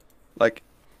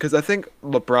 because I think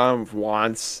LeBron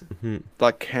wants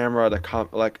the camera to come,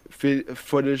 like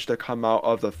footage to come out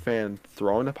of the fan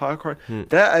throwing the popcorn.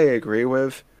 That I agree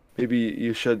with. Maybe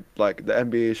you should, like, the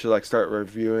NBA should like start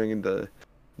reviewing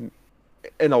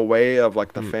in a way of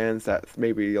like the fans that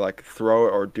maybe like throw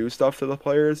or do stuff to the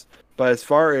players. But as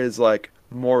far as like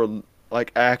more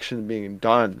like action being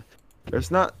done,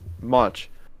 there's not much.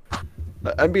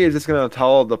 The NBA is just gonna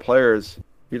tell the players,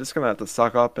 you're just gonna have to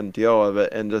suck up and deal with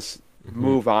it and just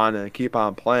move on and keep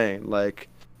on playing. Like,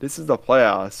 this is the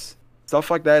playoffs. Stuff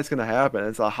like that is gonna happen.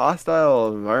 It's a hostile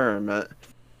environment,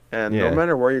 and no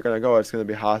matter where you're gonna go, it's gonna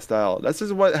be hostile. This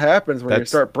is what happens when you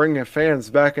start bringing fans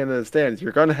back into the stands.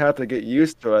 You're gonna have to get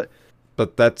used to it.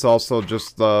 But that's also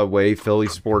just the way Philly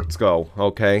sports go,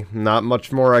 okay? Not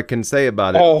much more I can say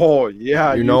about it. Oh,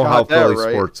 yeah. You know how Philly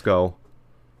sports go.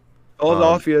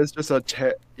 Philadelphia is just a...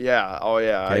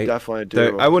 I definitely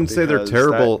do. I wouldn't say they're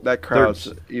terrible. That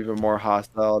crowd's even more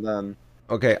hostile than...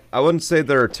 Okay, I wouldn't say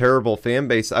they're a terrible fan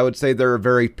base. I would say they're a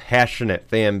very passionate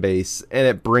fan base, and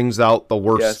it brings out the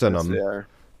worst in them. They are.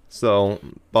 So,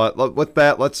 but with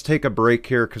that, let's take a break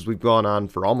here because we've gone on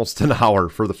for almost an hour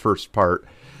for the first part.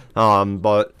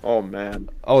 But oh man,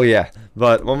 oh yeah.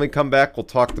 But when we come back, we'll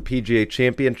talk the PGA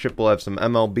Championship. We'll have some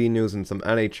MLB news and some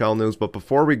NHL news. But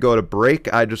before we go to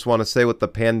break, I just want to say, with the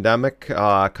pandemic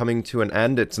coming to an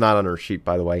end, it's not on our sheet,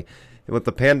 by the way. With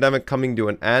the pandemic coming to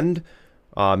an end,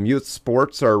 youth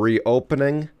sports are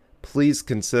reopening. Please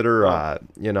consider, I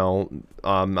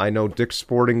know Dick's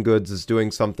Sporting Goods is doing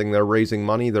something. They're raising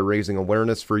money. They're raising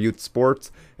awareness for youth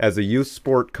sports. As a youth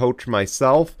sport coach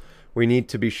myself, we need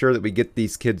to be sure that we get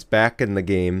these kids back in the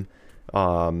game.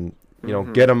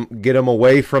 Get them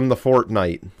away from the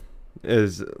Fortnite,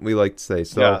 as we like to say.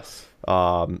 So, yes.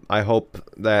 I hope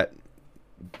that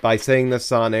by saying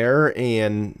this on air,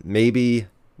 and maybe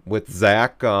with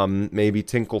Zach, maybe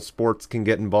Tinkle Sports can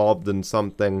get involved in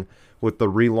something with the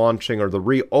relaunching or the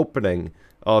reopening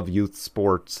of youth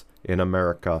sports in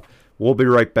America. We'll be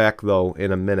right back, though,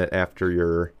 in a minute after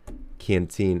your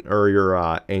canteen or your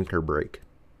anchor break.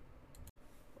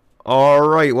 All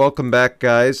right, welcome back,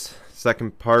 guys.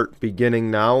 Second part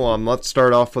beginning now. Let's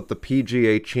start off with the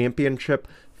PGA Championship.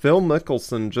 Phil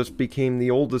Mickelson just became the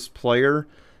oldest player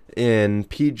in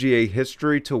PGA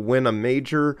history to win a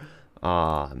major.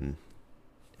 And,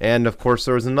 of course,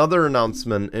 there was another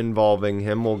announcement involving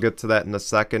him. We'll get to that in a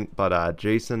second. But,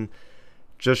 Jason,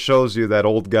 just shows you that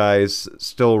old guys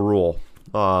still rule.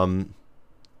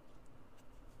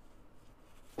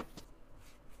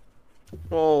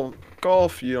 Well,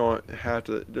 golf, you don't have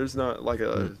to. There's not like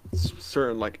a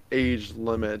certain like age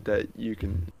limit that you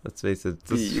can. Let's face it.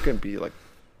 You can be like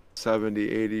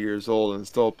 70, 80 years old and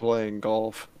still playing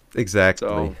golf.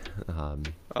 Exactly.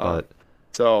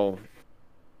 So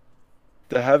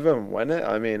to have him win it,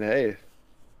 I mean, hey,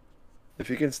 if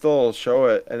he can still show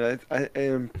it, and I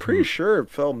am pretty sure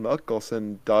Phil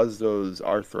Mickelson does those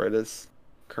arthritis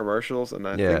commercials, and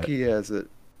I think he has it.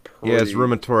 He has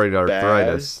rheumatoid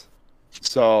arthritis.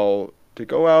 So to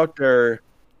go out there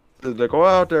with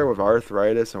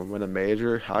arthritis and win a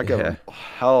major, I give him a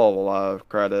hell of a lot of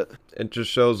credit. It just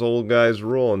shows old guys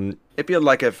rule. And it'd be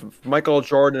like if Michael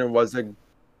Jordan was to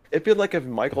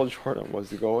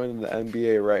go into the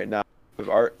NBA right now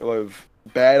with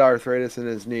bad arthritis in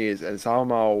his knees and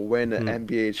somehow win an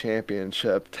NBA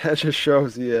championship. That just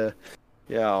shows you,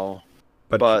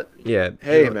 But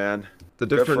hey, man. The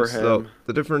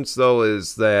difference though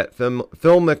is that Phil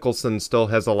Mickelson still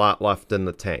has a lot left in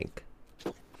the tank.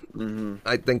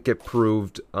 I think it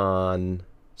proved on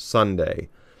Sunday.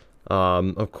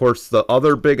 Of course, the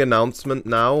other big announcement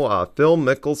now, Phil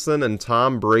Mickelson and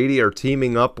Tom Brady are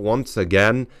teaming up once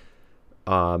again.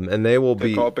 And they will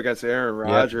They go up against Aaron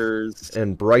Rodgers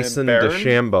and Bryson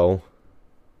DeChambeau.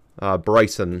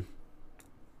 Bryson.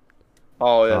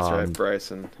 Oh, that's right,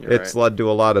 Bryson. It's led to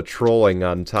a lot of trolling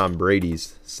on Tom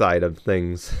Brady's side of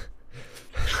things.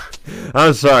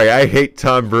 I'm sorry, I hate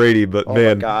Tom Brady, but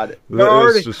man, my God.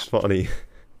 It's just funny.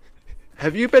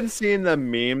 Have you been seeing the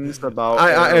memes about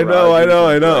I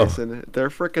know. Bryson? They're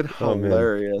freaking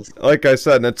hilarious. Like I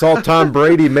said, and it's all Tom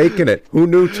Brady making it. Who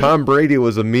knew Tom Brady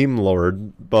was a meme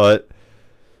lord? But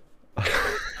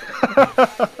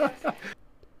at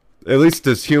least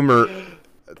his humor.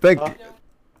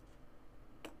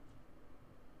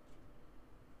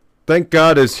 Thank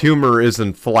God his humor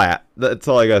isn't flat. That's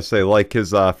all I gotta say. Like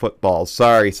his football.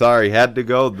 Sorry, had to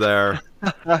go there.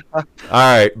 All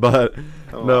right, but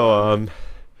no, I'm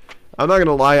not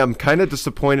gonna lie. I'm kind of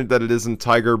disappointed that it isn't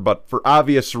Tiger, but for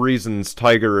obvious reasons,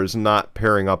 Tiger is not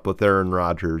pairing up with Aaron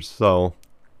Rodgers. So,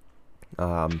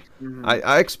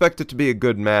 I expect it to be a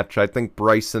good match. I think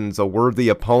Bryson's a worthy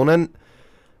opponent.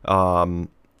 And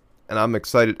I'm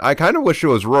excited. I kind of wish it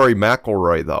was Rory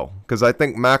McIlroy, though, because I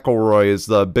think McIlroy is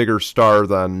the bigger star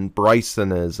than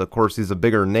Bryson is. Of course, he's a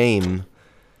bigger name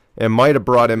and might have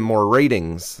brought in more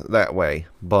ratings that way.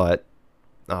 But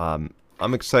I'm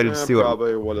excited to see what...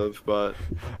 probably would have, but...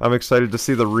 I'm excited to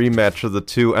see the rematch of the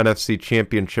two NFC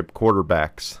Championship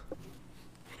quarterbacks.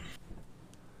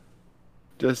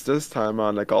 Just this time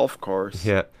on a golf course.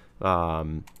 Yeah.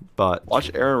 But...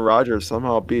 Watch Aaron Rodgers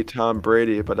somehow beat Tom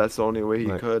Brady, but that's the only way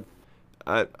he could.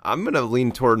 I'm going to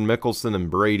lean toward Mickelson and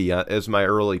Brady as my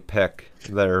early pick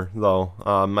there, though.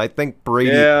 I think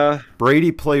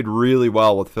Brady played really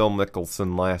well with Phil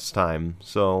Mickelson last time.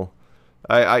 So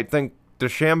I think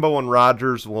DeChambeau and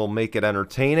Rodgers will make it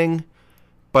entertaining,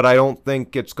 but I don't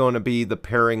think it's going to be the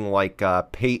pairing like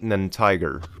Peyton and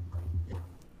Tiger.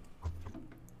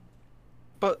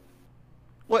 But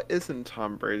what isn't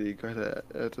Tom Brady good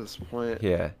at this point?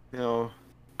 Yeah. You know,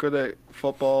 good at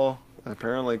football.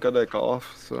 Apparently good at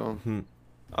golf, so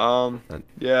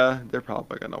yeah, they're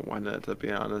probably gonna win it, to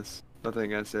be honest. Nothing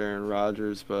against Aaron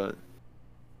Rodgers, but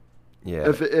yeah,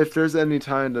 if there's any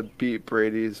time to beat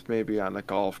Brady's, maybe on a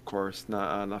golf course, not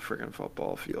on a freaking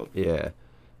football field. Yeah.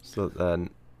 So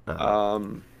then,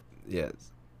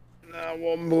 yes. Now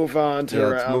we'll move on to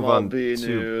let's move on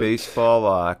to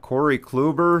baseball. Corey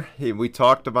Kluber, we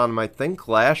talked about him, I think,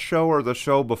 last show or the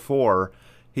show before.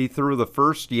 He threw the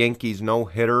first Yankees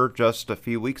no-hitter just a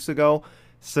few weeks ago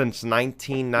since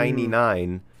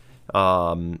 1999.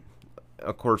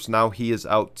 Of course, now he is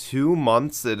out 2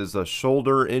 months. It is a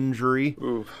shoulder injury.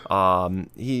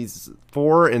 He's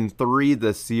 4-3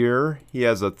 this year. He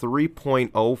has a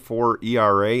 3.04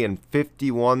 ERA and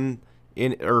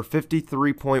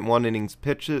 53.1 innings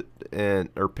pitched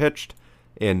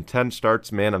in 10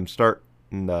 starts. Man, I'm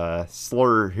starting to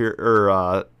slur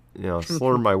here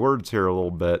slur my words here a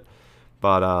little bit.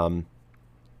 But,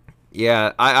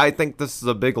 yeah, I think this is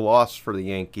a big loss for the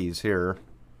Yankees here.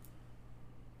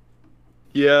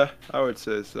 Yeah, I would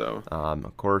say so.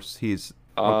 Of course, he's...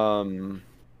 It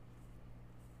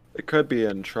could be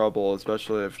in trouble,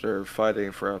 especially if they're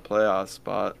fighting for a playoff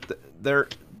spot. They're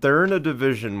in a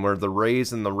division where the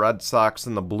Rays and the Red Sox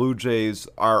and the Blue Jays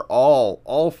are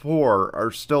all four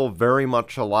are still very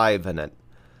much alive in it.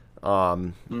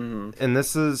 And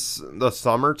this is the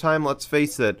summertime, let's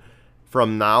face it,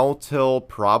 from now till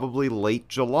probably late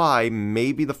July,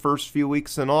 maybe the first few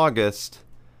weeks in August,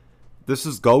 this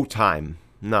is go time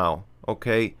now,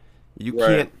 okay? You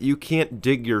can't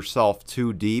dig yourself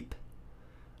too deep.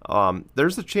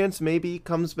 There's a chance maybe he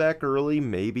comes back early,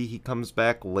 maybe he comes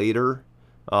back later.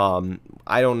 I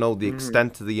don't know the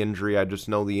extent of the injury, I just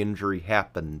know the injury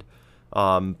happened.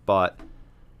 But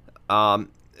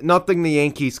nothing the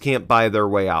Yankees can't buy their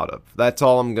way out of. That's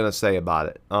all I'm going to say about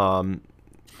it.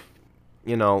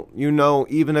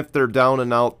 Even if they're down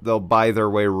and out, they'll buy their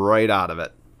way right out of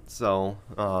it. So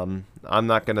I'm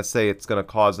not going to say it's going to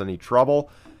cause any trouble,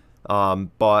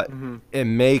 but it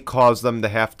may cause them to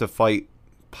have to fight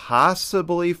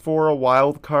possibly for a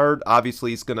wild card.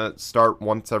 Obviously, he's going to start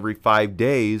once every 5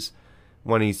 days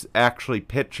when he's actually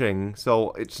pitching,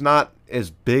 so it's not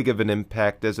as big of an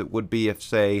impact as it would be if,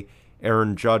 say,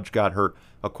 Aaron Judge got hurt.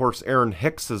 Of course, Aaron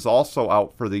Hicks is also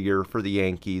out for the year for the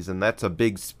Yankees, and that's a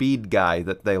big speed guy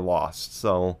that they lost.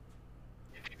 So,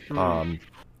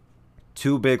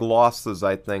 2 big losses,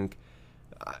 I think.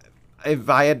 If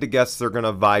I had to guess, they're going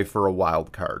to vie for a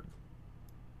wild card.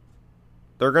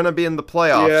 They're going to be in the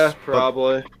playoffs. Yeah,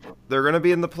 probably. They're going to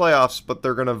be in the playoffs, but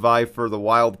they're going to vie for the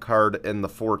wild card and the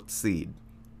 4th seed.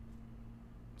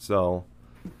 So,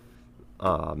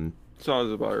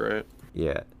 sounds about right.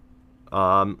 Yeah.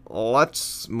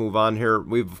 Let's move on here.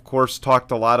 We've, of course,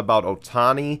 talked a lot about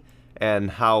Ohtani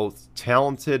and how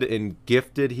talented and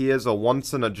gifted he is, a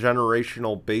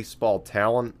once-in-a-generational baseball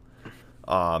talent.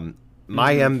 My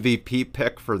MVP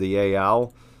pick for the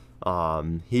AL.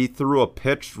 He threw a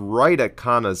pitch right at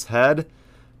Kana's head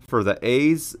for the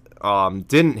A's.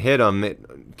 Didn't hit him.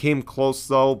 It came close,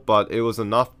 though, but it was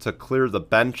enough to clear the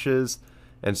benches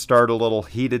and start a little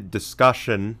heated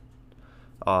discussion.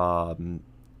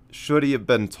 Should he have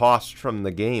been tossed from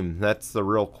the game? That's the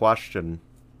real question.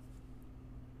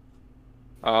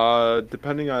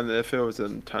 Depending on if it was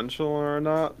intentional or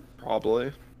not,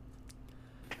 probably.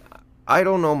 I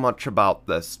don't know much about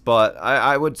this, but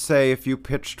I would say if you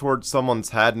pitch towards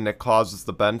someone's head and it causes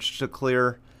the bench to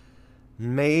clear,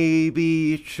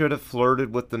 maybe should have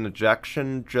flirted with an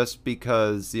ejection just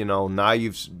because, now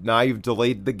you've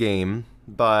delayed the game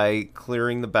by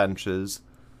clearing the benches.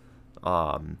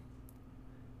 I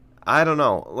don't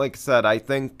know. Like I said, I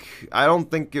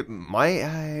don't think it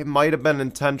might have been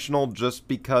intentional just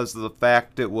because of the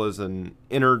fact it was an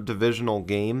interdivisional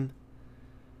game.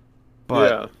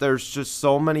 But there's just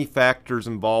so many factors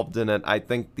involved in it. I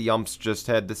think the umps just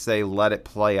had to say, let it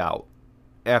play out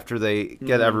after they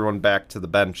get everyone back to the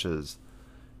benches.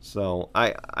 So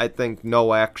I think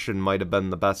no action might have been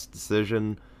the best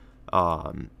decision.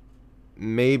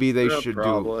 Maybe they should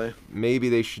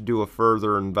do a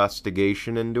further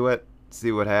investigation into it,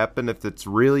 see what happened. If it's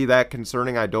really that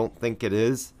concerning, I don't think it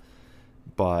is.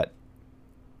 But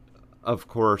of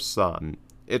course,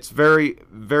 it's very,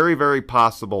 very, very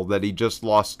possible that he just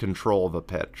lost control of a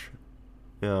pitch.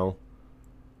 Yeah.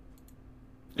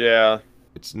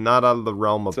 It's not out of the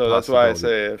realm of possibility. So that's why I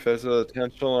say if it's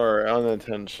intentional or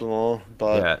unintentional,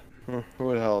 but who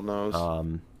the hell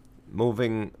knows?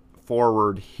 Moving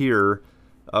forward here,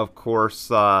 of course,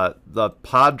 the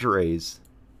Padres.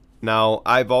 Now,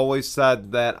 I've always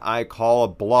said that I call a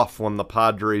bluff when the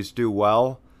Padres do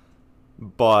well,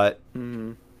 but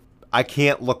I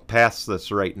can't look past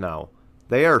this right now.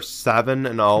 They are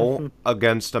 7-0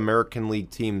 against American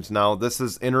League teams. Now, this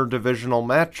is interdivisional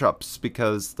matchups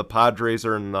because the Padres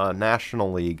are in the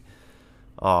National League.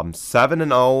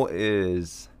 7-0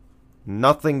 is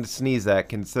nothing to sneeze at,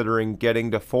 considering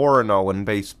getting to 4-0 in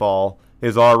baseball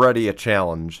is already a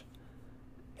challenge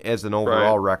as an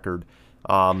overall record.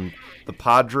 The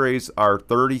Padres are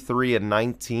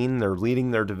 33-19. They're leading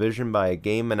their division by a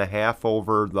game and a half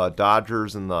over the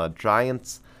Dodgers and the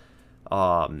Giants.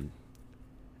 I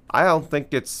don't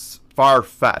think it's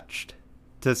far-fetched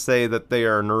to say that they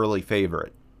are an early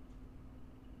favorite.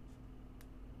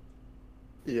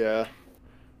 Yeah.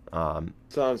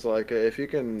 Sounds like it. If you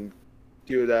can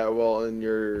do that well in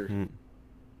your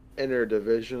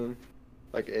interdivision,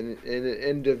 like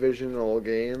in divisional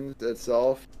games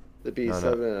itself, to be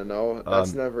 7-0,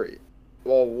 that's never.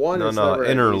 Well, one is never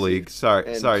interleague. Sorry,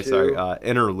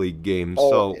 interleague games.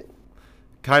 So,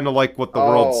 kind of like what the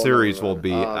World Series will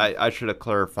be. I should have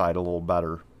clarified a little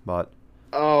better, but.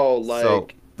 So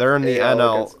they're in the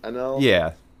NL. NL.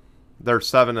 Yeah, they're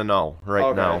 7-0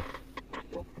 right now.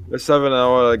 They're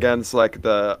 7-0 against like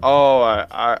the.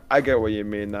 I get what you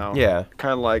mean now. Yeah.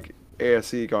 Kind of like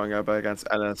AFC going up against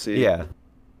NFC. Yeah.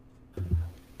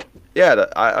 Yeah,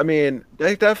 I mean,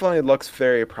 it definitely looks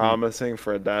very promising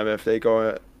for them if they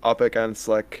go up against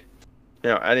like,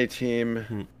 any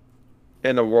team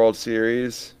in the World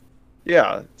Series.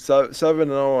 Yeah,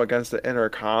 7-0 against the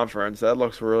interconference. That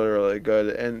looks really, really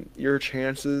good, and your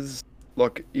chances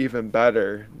look even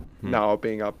better now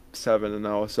being up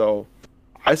 7-0. So,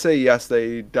 I say yes,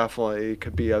 they definitely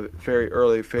could be a very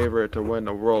early favorite to win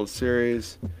the World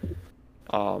Series.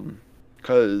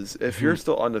 Because if you're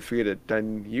still undefeated,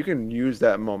 then you can use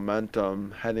that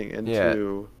momentum heading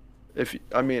into. I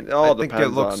think it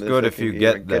looks good if you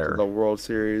get there. Get to the World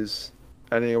Series,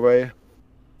 anyway.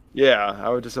 Yeah, I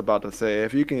was just about to say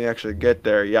if you can actually get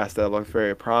there, yes, that looks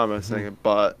very promising.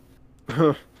 But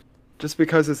just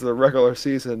because it's the regular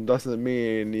season doesn't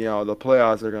mean the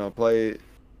playoffs are gonna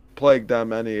plague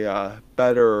them any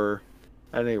better or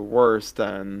any worse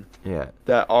than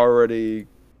that already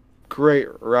great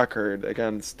record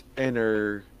against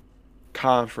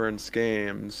inter-conference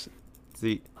games.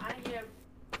 See,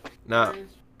 now,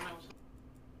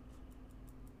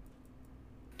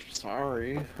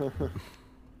 sorry.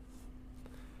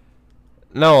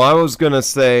 No, I was gonna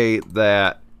say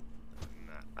that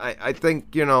I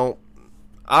think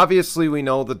obviously we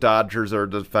know the Dodgers are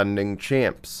defending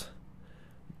champs,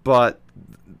 but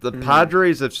the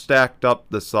Padres have stacked up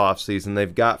this offseason.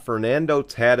 They've got Fernando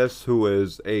Tatis, who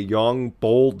is a young,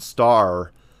 bold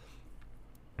star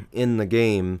in the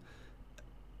game.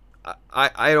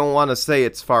 I don't want to say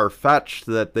it's far-fetched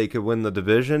that they could win the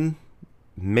division.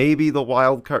 Maybe the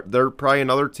wild card. They're probably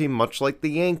another team, much like the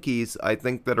Yankees, I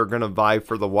think, that are going to vie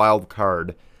for the wild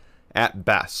card at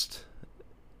best.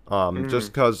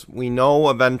 Just because we know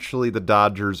eventually the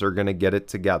Dodgers are going to get it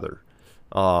together.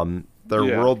 They're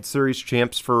World Series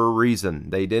champs for a reason.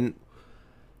 They didn't,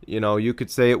 you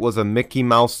could say it was a Mickey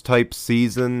Mouse type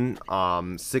season.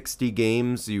 60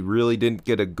 games. You really didn't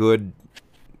get a good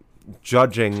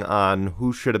judging on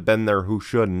who should have been there, who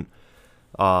shouldn't.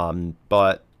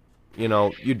 But you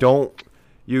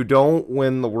don't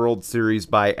win the World Series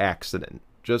by accident.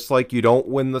 Just like you don't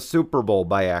win the Super Bowl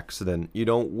by accident. You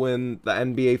don't win the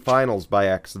NBA Finals by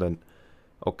accident.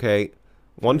 Okay?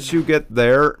 Once you get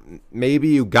there, maybe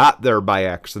you got there by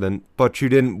accident, but you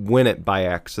didn't win it by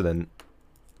accident.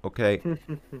 Okay?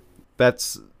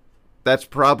 That's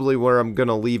probably where I'm going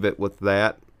to leave it with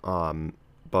that.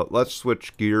 But let's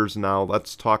switch gears now.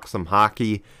 Let's talk some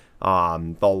hockey.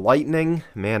 The Lightning.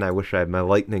 Man, I wish I had my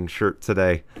Lightning shirt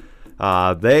today.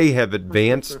 They have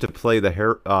advanced to play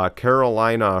the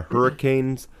Carolina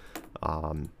Hurricanes.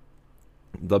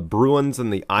 The Bruins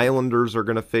and the Islanders are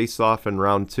going to face off in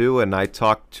round 2, and I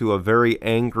talked to a very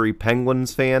angry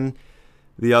Penguins fan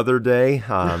the other day.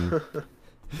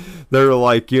 They're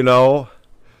like,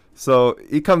 so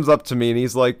he comes up to me and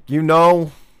he's like,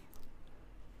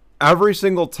 every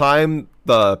single time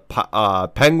the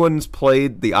Penguins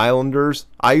played the Islanders,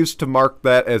 I used to mark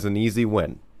that as an easy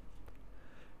win.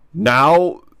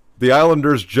 Now, the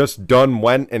Islanders just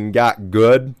went and got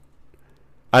good.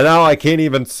 And now I can't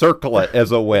even circle it as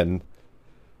a win.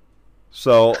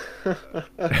 So,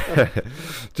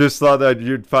 just thought that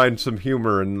you'd find some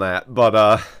humor in that.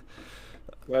 But,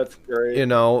 that's great.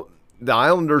 The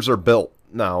Islanders are built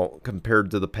now compared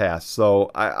to the past.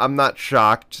 So, I'm not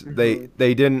shocked. Mm-hmm.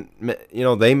 They didn't,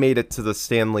 they made it to the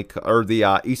Stanley Cup, or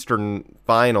the Eastern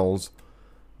Finals.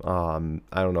 I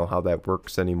don't know how that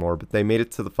works anymore, but they made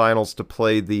it to the finals to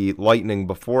play the Lightning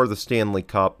before the Stanley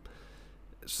Cup.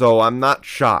 So I'm not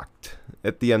shocked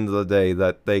at the end of the day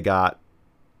that they got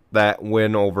that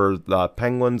win over the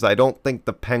Penguins. I don't think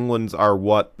the Penguins are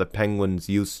what the Penguins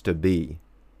used to be.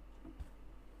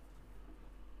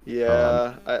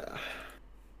 Yeah, I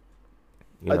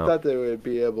thought they would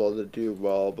be able to do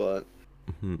well, but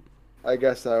I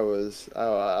guess I'll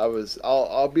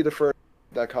be the first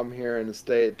that come here and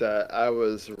state that I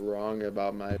was wrong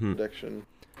about my prediction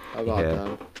about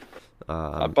them.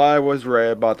 But I was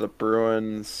right about the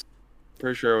Bruins.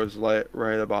 Pretty sure I was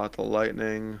right about the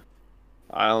Lightning.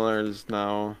 Islanders,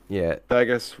 no. Yeah.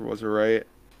 Vegas was right.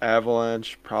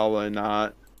 Avalanche, probably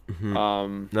not.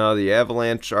 No, the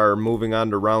Avalanche are moving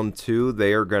on to round 2.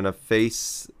 They are going to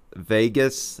face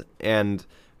Vegas, and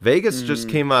Vegas just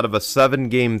came out of a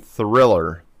 7-game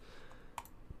thriller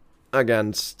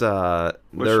against their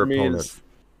opponent.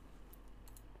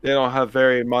 They don't have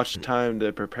very much time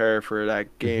to prepare for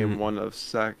that game 1 of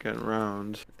second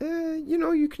round.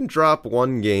 You can drop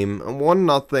 1 game.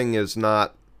 1-0 is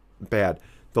not bad.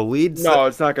 The leads. No,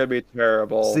 it's not going to be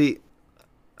terrible. See,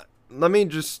 let me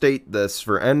just state this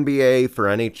for NBA, for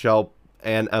NHL,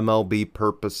 and MLB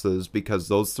purposes, because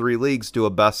those 3 leagues do a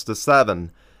best of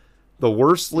 7. The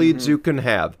worst leads you can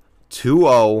have: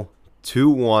 2-0,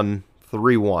 2-1,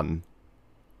 3-1.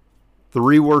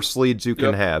 3 worst leads you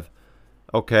can have.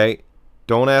 Okay?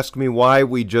 Don't ask me why.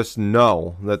 We just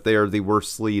know that they are the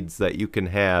worst leads that you can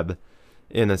have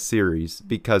in a series,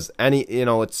 because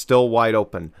it's still wide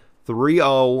open.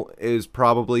 3-0 is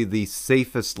probably the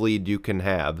safest lead you can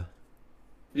have.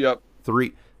 Yep.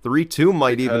 3-2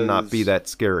 might even not be that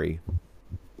scary.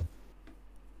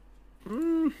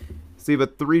 See,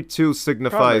 but 3-2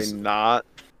 signifies probably not.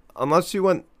 Unless you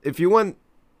went if you went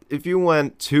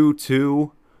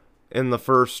 2-2 in the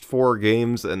first 4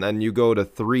 games and then you go to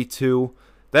 3-2,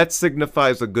 that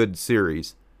signifies a good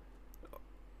series.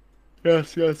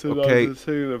 Yes, it does. It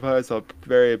signifies a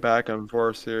very back and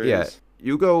forth series. Yeah,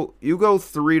 you go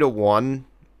 3-1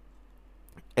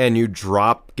 and you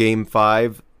drop game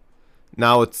 5.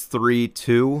 Now it's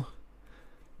 3-2.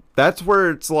 That's where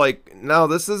it's like, now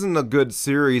this isn't a good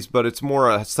series, but it's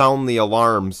more a sound the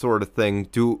alarm sort of thing.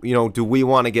 Do we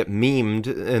want to get memed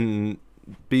and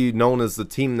be known as the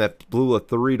team that blew a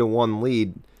 3-1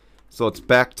 lead? So it's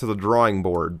back to the drawing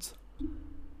boards.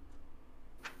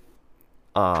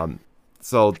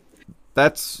 So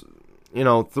that's,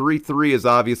 3-3 is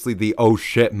obviously the oh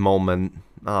shit moment.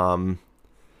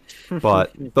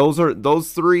 But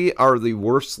those 3 are the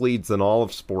worst leads in all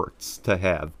of sports to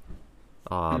have.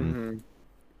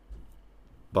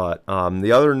 But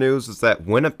the other news is that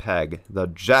Winnipeg, the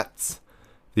Jets,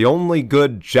 the only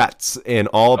good Jets in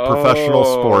all professional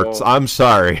sports. I'm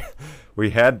sorry.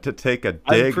 We had to take a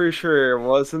dig. I'm pretty sure,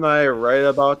 wasn't I right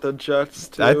about the Jets,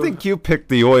 too? I think you picked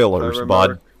the Oilers,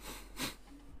 bud.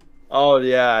 Oh,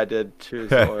 yeah, I did choose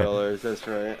the Oilers. That's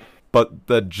right. But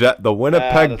the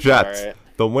Winnipeg Jets, right.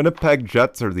 the Winnipeg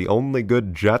Jets are the only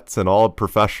good Jets in all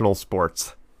professional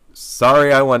sports.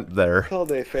 Sorry I went there. Until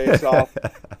they face off.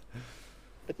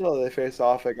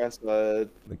 Against the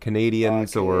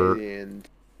Canadians and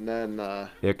then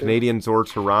Canadians or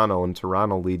Toronto, and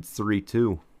Toronto leads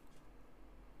 3-2.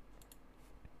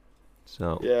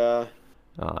 So yeah,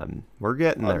 we're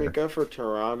getting there. I mean, good for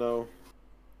Toronto.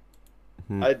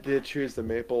 I did choose the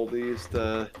Maple Leafs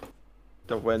to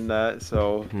win that,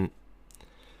 so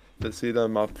to see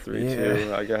them up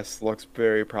 3-2, I guess looks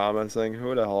very promising.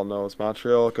 Who the hell knows?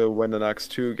 Montreal could win the next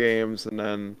 2 games and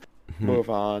then move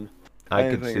on.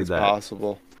 Anything is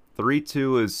possible.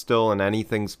 3-2 is still an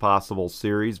anything's possible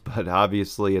series, but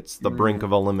obviously it's the brink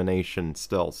of elimination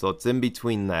still, so it's in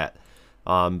between that.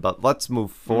 But let's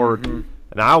move forward.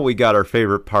 Now we got our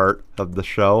favorite part of the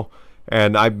show,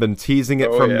 and I've been teasing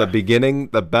it from the beginning.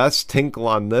 The best tinkle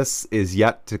on this is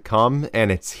yet to come,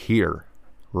 and it's here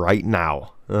right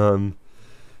now. You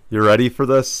ready for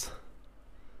this?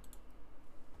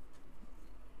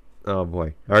 Oh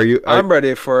boy, I'm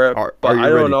ready for it, but I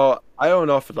don't know. I don't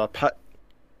know if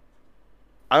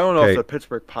the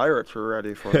Pittsburgh Pirates are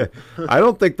ready for it. I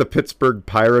don't think the Pittsburgh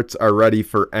Pirates are ready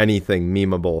for anything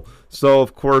memeable. So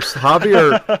of course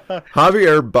Javier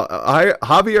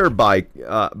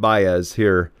Baez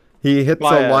here. He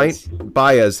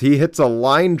hits He hits a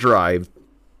line drive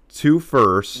to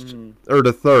first or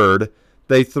to third.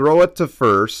 They throw it to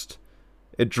first.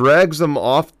 It drags him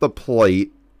off the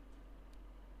plate.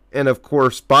 And, of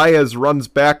course, Baez runs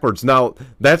backwards. Now,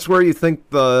 that's where you think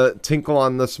the tinkle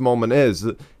on this moment is,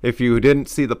 if you didn't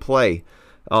see the play.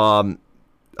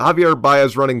 Javier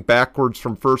Baez running backwards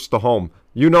from first to home.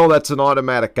 You know that's an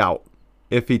automatic out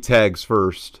if he tags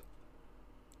first.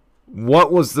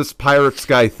 What was this Pirates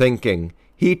guy thinking?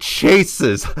 He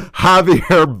chases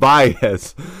Javier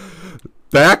Baez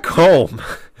back home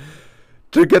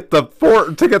to get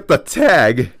the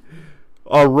tag.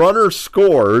 A runner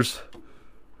scores.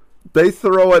 They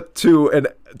throw it to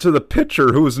the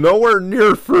pitcher who's nowhere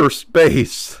near first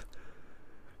base,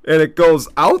 and it goes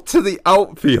out to the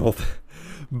outfield.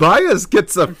 Baez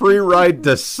gets a free ride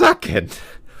to second.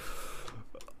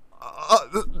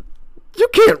 You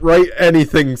can't write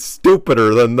anything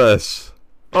stupider than this.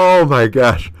 Oh my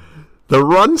gosh. The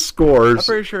run scores. I'm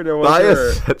pretty sure there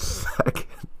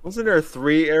wasn't there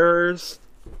 3 errors?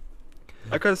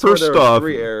 I could have sworn there were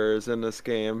 3 errors in this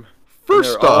game.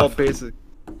 First off,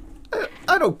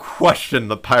 I don't question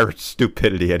the Pirates'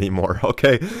 stupidity anymore,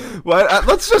 okay? Well,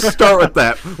 let's just start with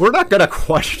that. We're not going to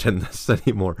question this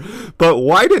anymore. But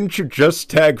why didn't you just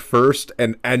tag first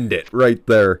and end it right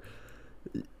there?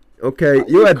 Okay,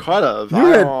 I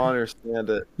don't understand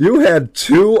it. You had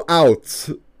 2 outs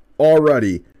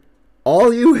already.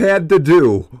 All you had to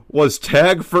do was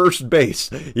tag first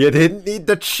base. You didn't need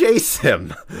to chase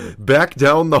him back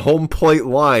down the home plate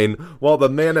line while the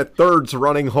man at third's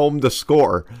running home to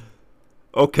score.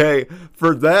 Okay,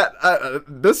 for that,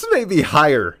 this may be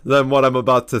higher than what I'm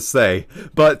about to say,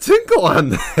 but tinkle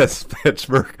on this,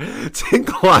 Pittsburgh.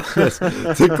 Tinkle on this.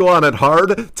 Tinkle on it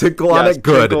hard, tinkle on it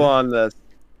good. Tinkle on this.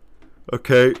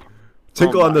 Okay,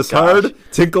 tinkle on this hard,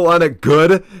 tinkle on it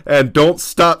good, and don't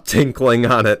stop tinkling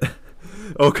on it.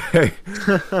 Okay.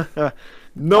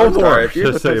 No more if you're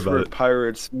to the say Pittsburgh about it.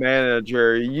 Pirates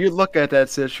manager, you look at that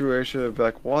situation and be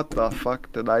like, what the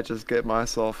fuck did I just get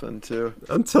myself into?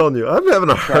 I'm telling you, I'm having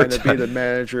a hard time. time. To be the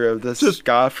manager of this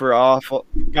god-awful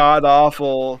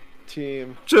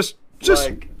team. Just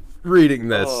reading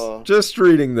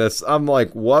this, I'm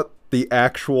like, what the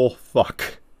actual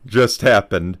fuck just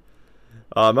happened?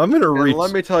 I'm gonna read.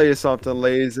 Let me tell you something,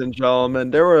 ladies and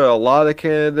gentlemen. There were a lot of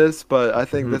candidates, but I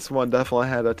think this one definitely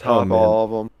had to top all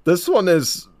of them. This one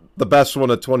is the best one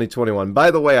of 2021.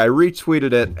 By the way, I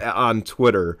retweeted it on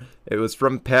Twitter. It was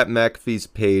from Pat McAfee's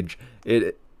page.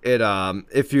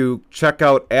 If you check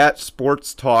out at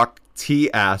Sports Talk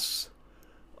TS,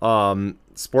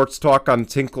 Sports Talk on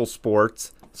Tinkle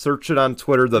Sports, search it on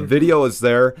Twitter. The video is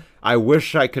there. I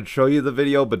wish I could show you the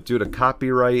video, but due to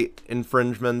copyright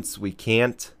infringements, we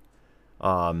can't.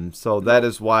 So that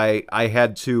is why I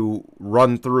had to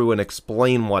run through and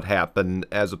explain what happened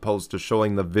as opposed to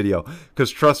showing the video. Because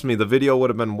trust me, the video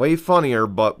would have been way funnier,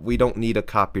 but we don't need a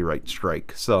copyright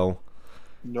strike. So,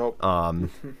 nope.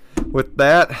 With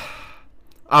that,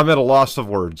 I'm at a loss of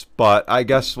words, but I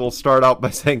guess we'll start out by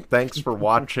saying thanks for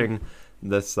watching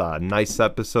this nice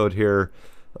episode here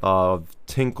of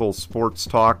Tinkle Sports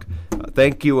Talk.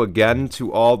 Thank you again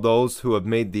to all those who have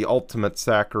made the ultimate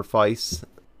sacrifice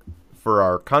for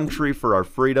our country, for our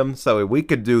freedom, so we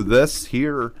could do this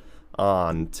here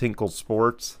on Tinkle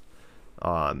Sports.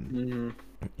 And,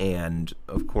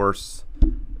 of course,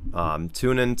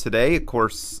 tune in today. Of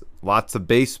course, lots of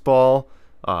baseball.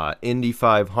 Indy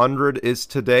 500 is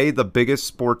today, the biggest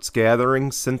sports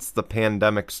gathering since the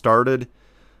pandemic started.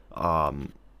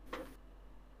 And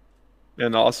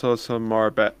also some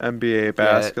more NBA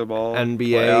basketball NBA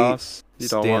playoffs. You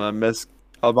don't want to miss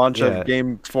a bunch of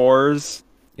Game 4s.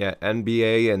 Yeah,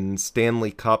 NBA and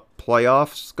Stanley Cup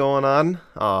playoffs going on.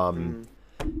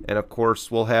 And, of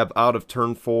course, we'll have Out of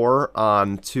Turn 4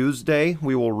 on Tuesday.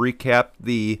 We will recap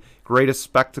the greatest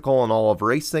spectacle in all of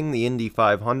racing, the Indy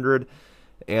 500,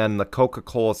 and the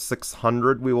Coca-Cola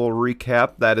 600. We will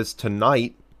recap. That is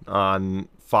tonight on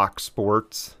Fox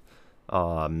Sports.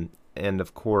 And,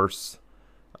 of course,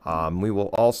 we will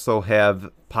also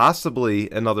have possibly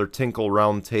another Tinkle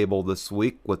Roundtable this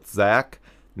week with Zach.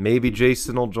 Maybe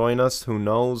Jason will join us. Who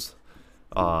knows?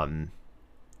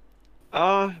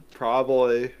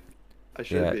 Probably. I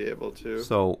should be able to.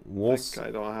 So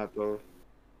I don't have to.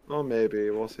 Well, maybe.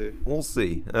 We'll see. We'll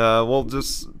see. We'll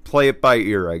just play it by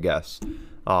ear, I guess.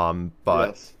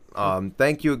 But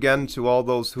thank you again to all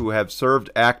those who have served,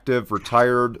 active,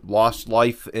 retired, lost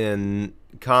life in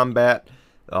combat.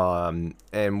 And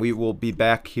we will be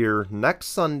back here next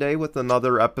Sunday with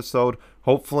another episode.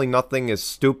 Hopefully nothing as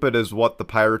stupid as what the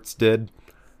Pirates did.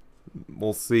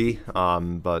 We'll see.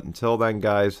 But until then,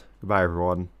 guys, goodbye,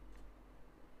 everyone.